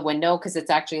look out the window, because it's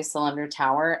actually a cylinder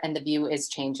tower and the view is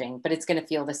changing, but it's going to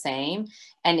feel the same.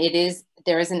 And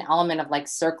there is an element of like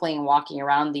circling, walking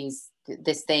around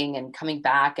this thing and coming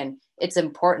back, and it's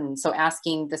important. So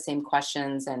asking the same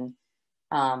questions, and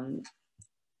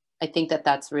I think that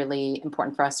that's really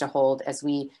important for us to hold as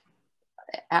we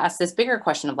ask this bigger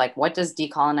question of like, what does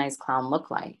decolonized clown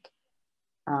look like?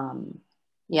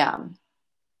 Yeah.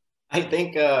 I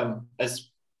think as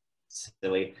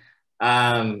silly.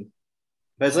 But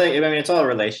it's like, I mean, it's all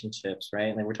relationships,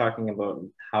 right? Like, we're talking about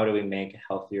how do we make a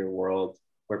healthier world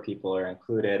where people are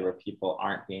included, where people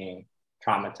aren't being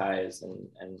traumatized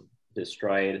and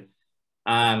destroyed.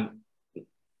 Oh,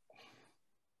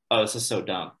 this is so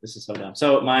dumb. This is so dumb.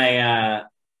 So my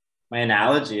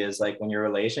analogy is like, when your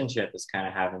relationship is kind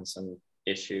of having some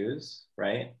issues,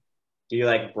 right? Do you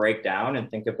like break down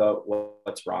and think about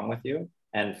what's wrong with you,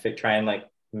 and try and like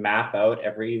map out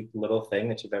every little thing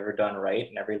that you've ever done right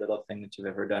and every little thing that you've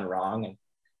ever done wrong, and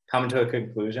come to a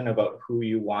conclusion about who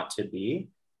you want to be?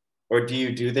 Or do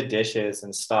you do the dishes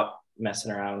and stop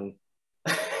messing around?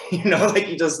 You know, like,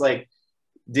 you just like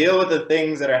deal with the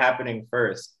things that are happening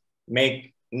first,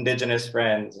 make Indigenous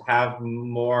friends, have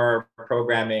more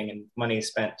programming and money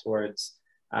spent towards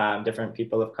different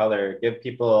people of color, give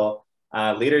people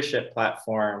leadership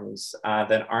platforms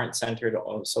that aren't centered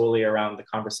solely around the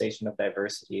conversation of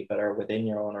diversity, but are within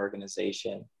your own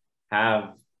organization,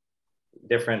 have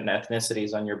different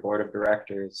ethnicities on your board of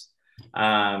directors,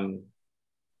 go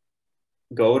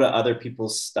to other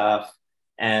people's stuff,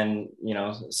 and, you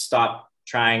know, stop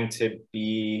trying to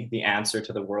be the answer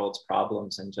to the world's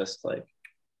problems, and just like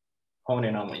hone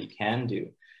in on what you can do.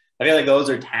 I feel like those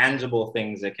are tangible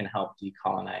things that can help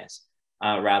decolonize,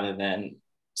 rather than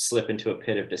slip into a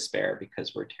pit of despair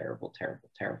because we're terrible, terrible,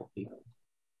 terrible people.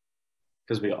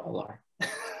 Because we all are.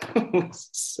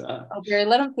 So. Oh, Barry,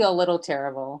 let them feel a little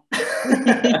terrible. But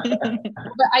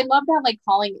I love that, like,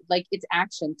 calling, like, it's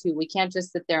action too. We can't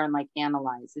just sit there and like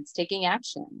analyze. It's taking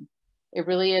action. It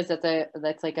really is.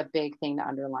 That's like a big thing to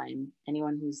underline.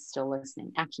 Anyone who's still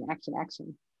listening, action, action,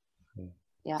 action.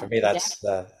 Yeah. For me, that's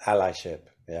allyship.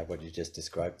 Yeah, what you just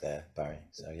described there, Barry.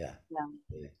 So yeah.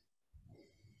 Yeah.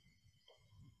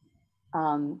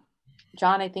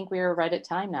 John, I think we are right at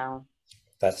time now.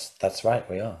 That's right,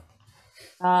 we are.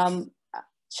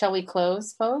 Shall we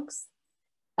close, folks?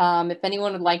 If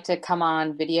anyone would like to come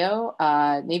on video,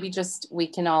 maybe just we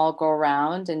can all go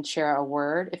around and share a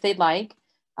word, if they'd like,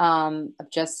 of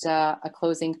just a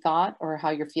closing thought or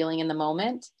how you're feeling in the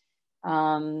moment.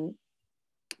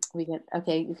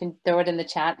 Okay, you can throw it in the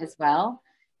chat as well.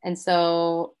 And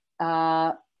so,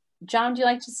 John, do you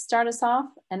like to start us off?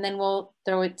 And then we'll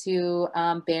throw it to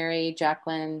Barry,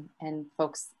 Jacqueline, and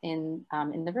folks in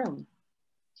the room.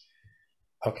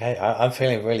 Okay, I'm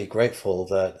feeling really grateful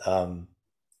that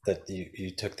that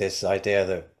you took this idea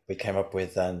that we came up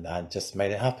with and just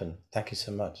made it happen. Thank you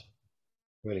so much.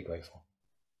 Really grateful.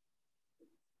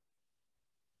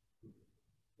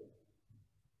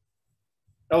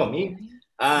 Oh, me?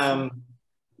 Yeah.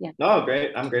 No,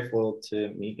 great. I'm grateful to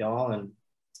meet y'all and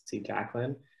see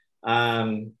Jacqueline.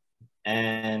 And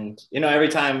you know, every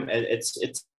time it's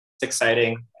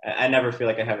exciting. I never feel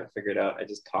like I have it figured out. I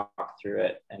just talk through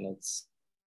it, and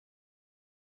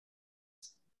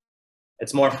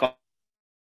it's more fun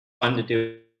to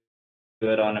do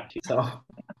it on a piece. So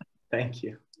thank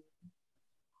you.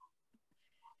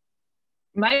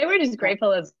 My word is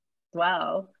grateful as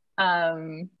well.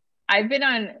 I've been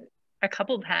on a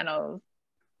couple panels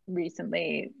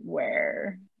recently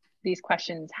where these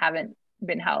questions haven't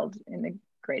been held in the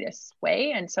greatest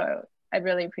way. And so I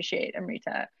really appreciate,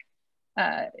 Amrita,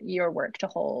 your work to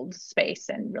hold space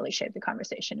and really shape the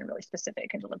conversation in a really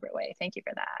specific and deliberate way. Thank you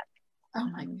for that. Oh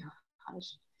my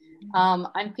gosh.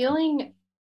 I'm feeling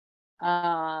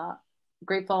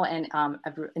grateful and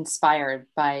inspired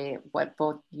by what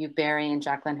both you, Barry, and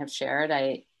Jacqueline have shared.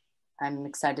 I'm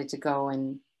excited to go,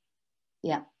 and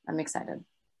yeah, I'm excited.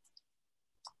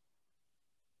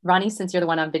 Ronnie, since you're the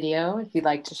one on video, if you'd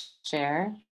like to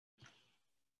share.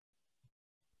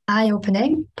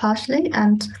 Eye-opening, partially,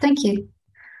 and thank you.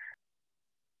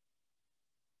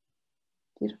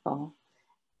 Beautiful.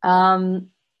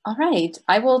 All right,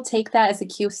 I will take that as a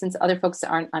cue, since other folks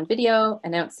aren't on video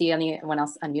and I don't see anyone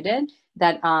else unmuted,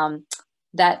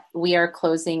 that we are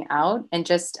closing out, and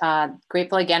just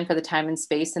grateful again for the time and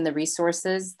space and the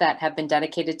resources that have been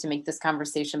dedicated to make this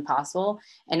conversation possible,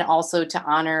 and also to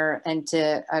honor and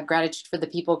to gratitude for the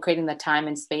people creating the time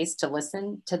and space to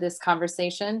listen to this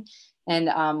conversation. And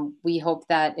we hope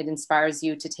that it inspires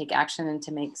you to take action and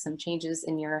to make some changes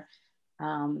in your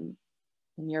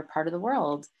part of the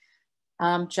world.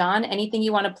 John, anything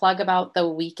you want to plug about the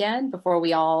weekend before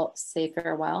we all say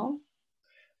farewell?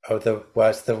 Oh,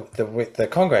 it's the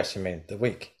Congress, you mean, the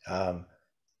week?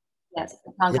 Yes,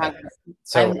 the Congress.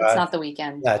 So it's not the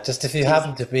weekend. Yeah, just if you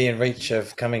happen to be in reach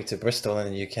of coming to Bristol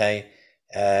in the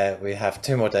UK, we have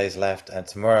 2 more days left, and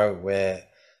tomorrow we're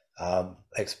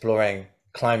exploring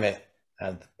climate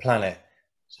and the planet.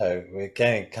 So we're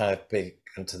getting kind of big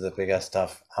into the bigger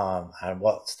stuff, and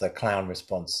what's the clown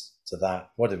response to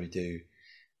that? What do we do,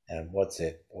 and what's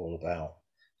it all about?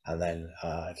 And then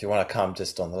if you want to come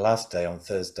just on the last day, on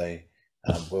Thursday,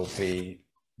 we'll be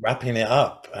wrapping it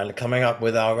up and coming up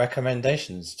with our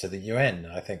recommendations to the UN.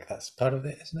 I think that's part of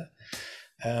it, isn't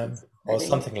it? Or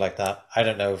something like that. I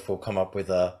don't know if we'll come up with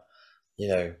a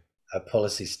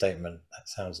policy statement. That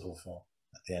sounds awful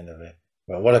at the end of it.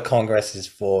 Well, what a Congress is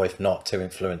for, if not to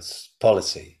influence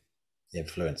policy,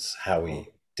 influence how we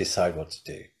decide what to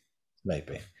do,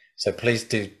 maybe. So please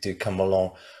do come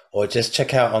along, or just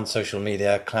check out on social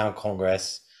media, Clown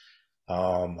Congress,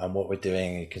 and what we're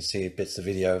doing. You can see bits of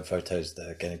video and photos that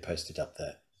are getting posted up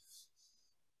there.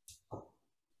 All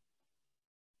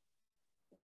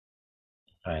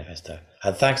right, Esther.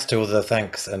 And thanks to all the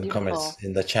thanks and comments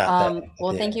in the chat.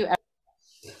 Well, thank you.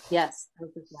 Yes, as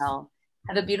well.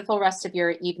 Have a beautiful rest of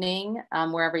your evening,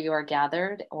 wherever you are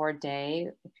gathered, or day,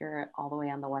 if you're all the way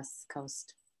on the west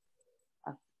coast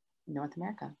of North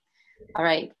America. All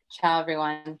right. Ciao,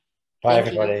 everyone. Bye,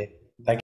 everybody.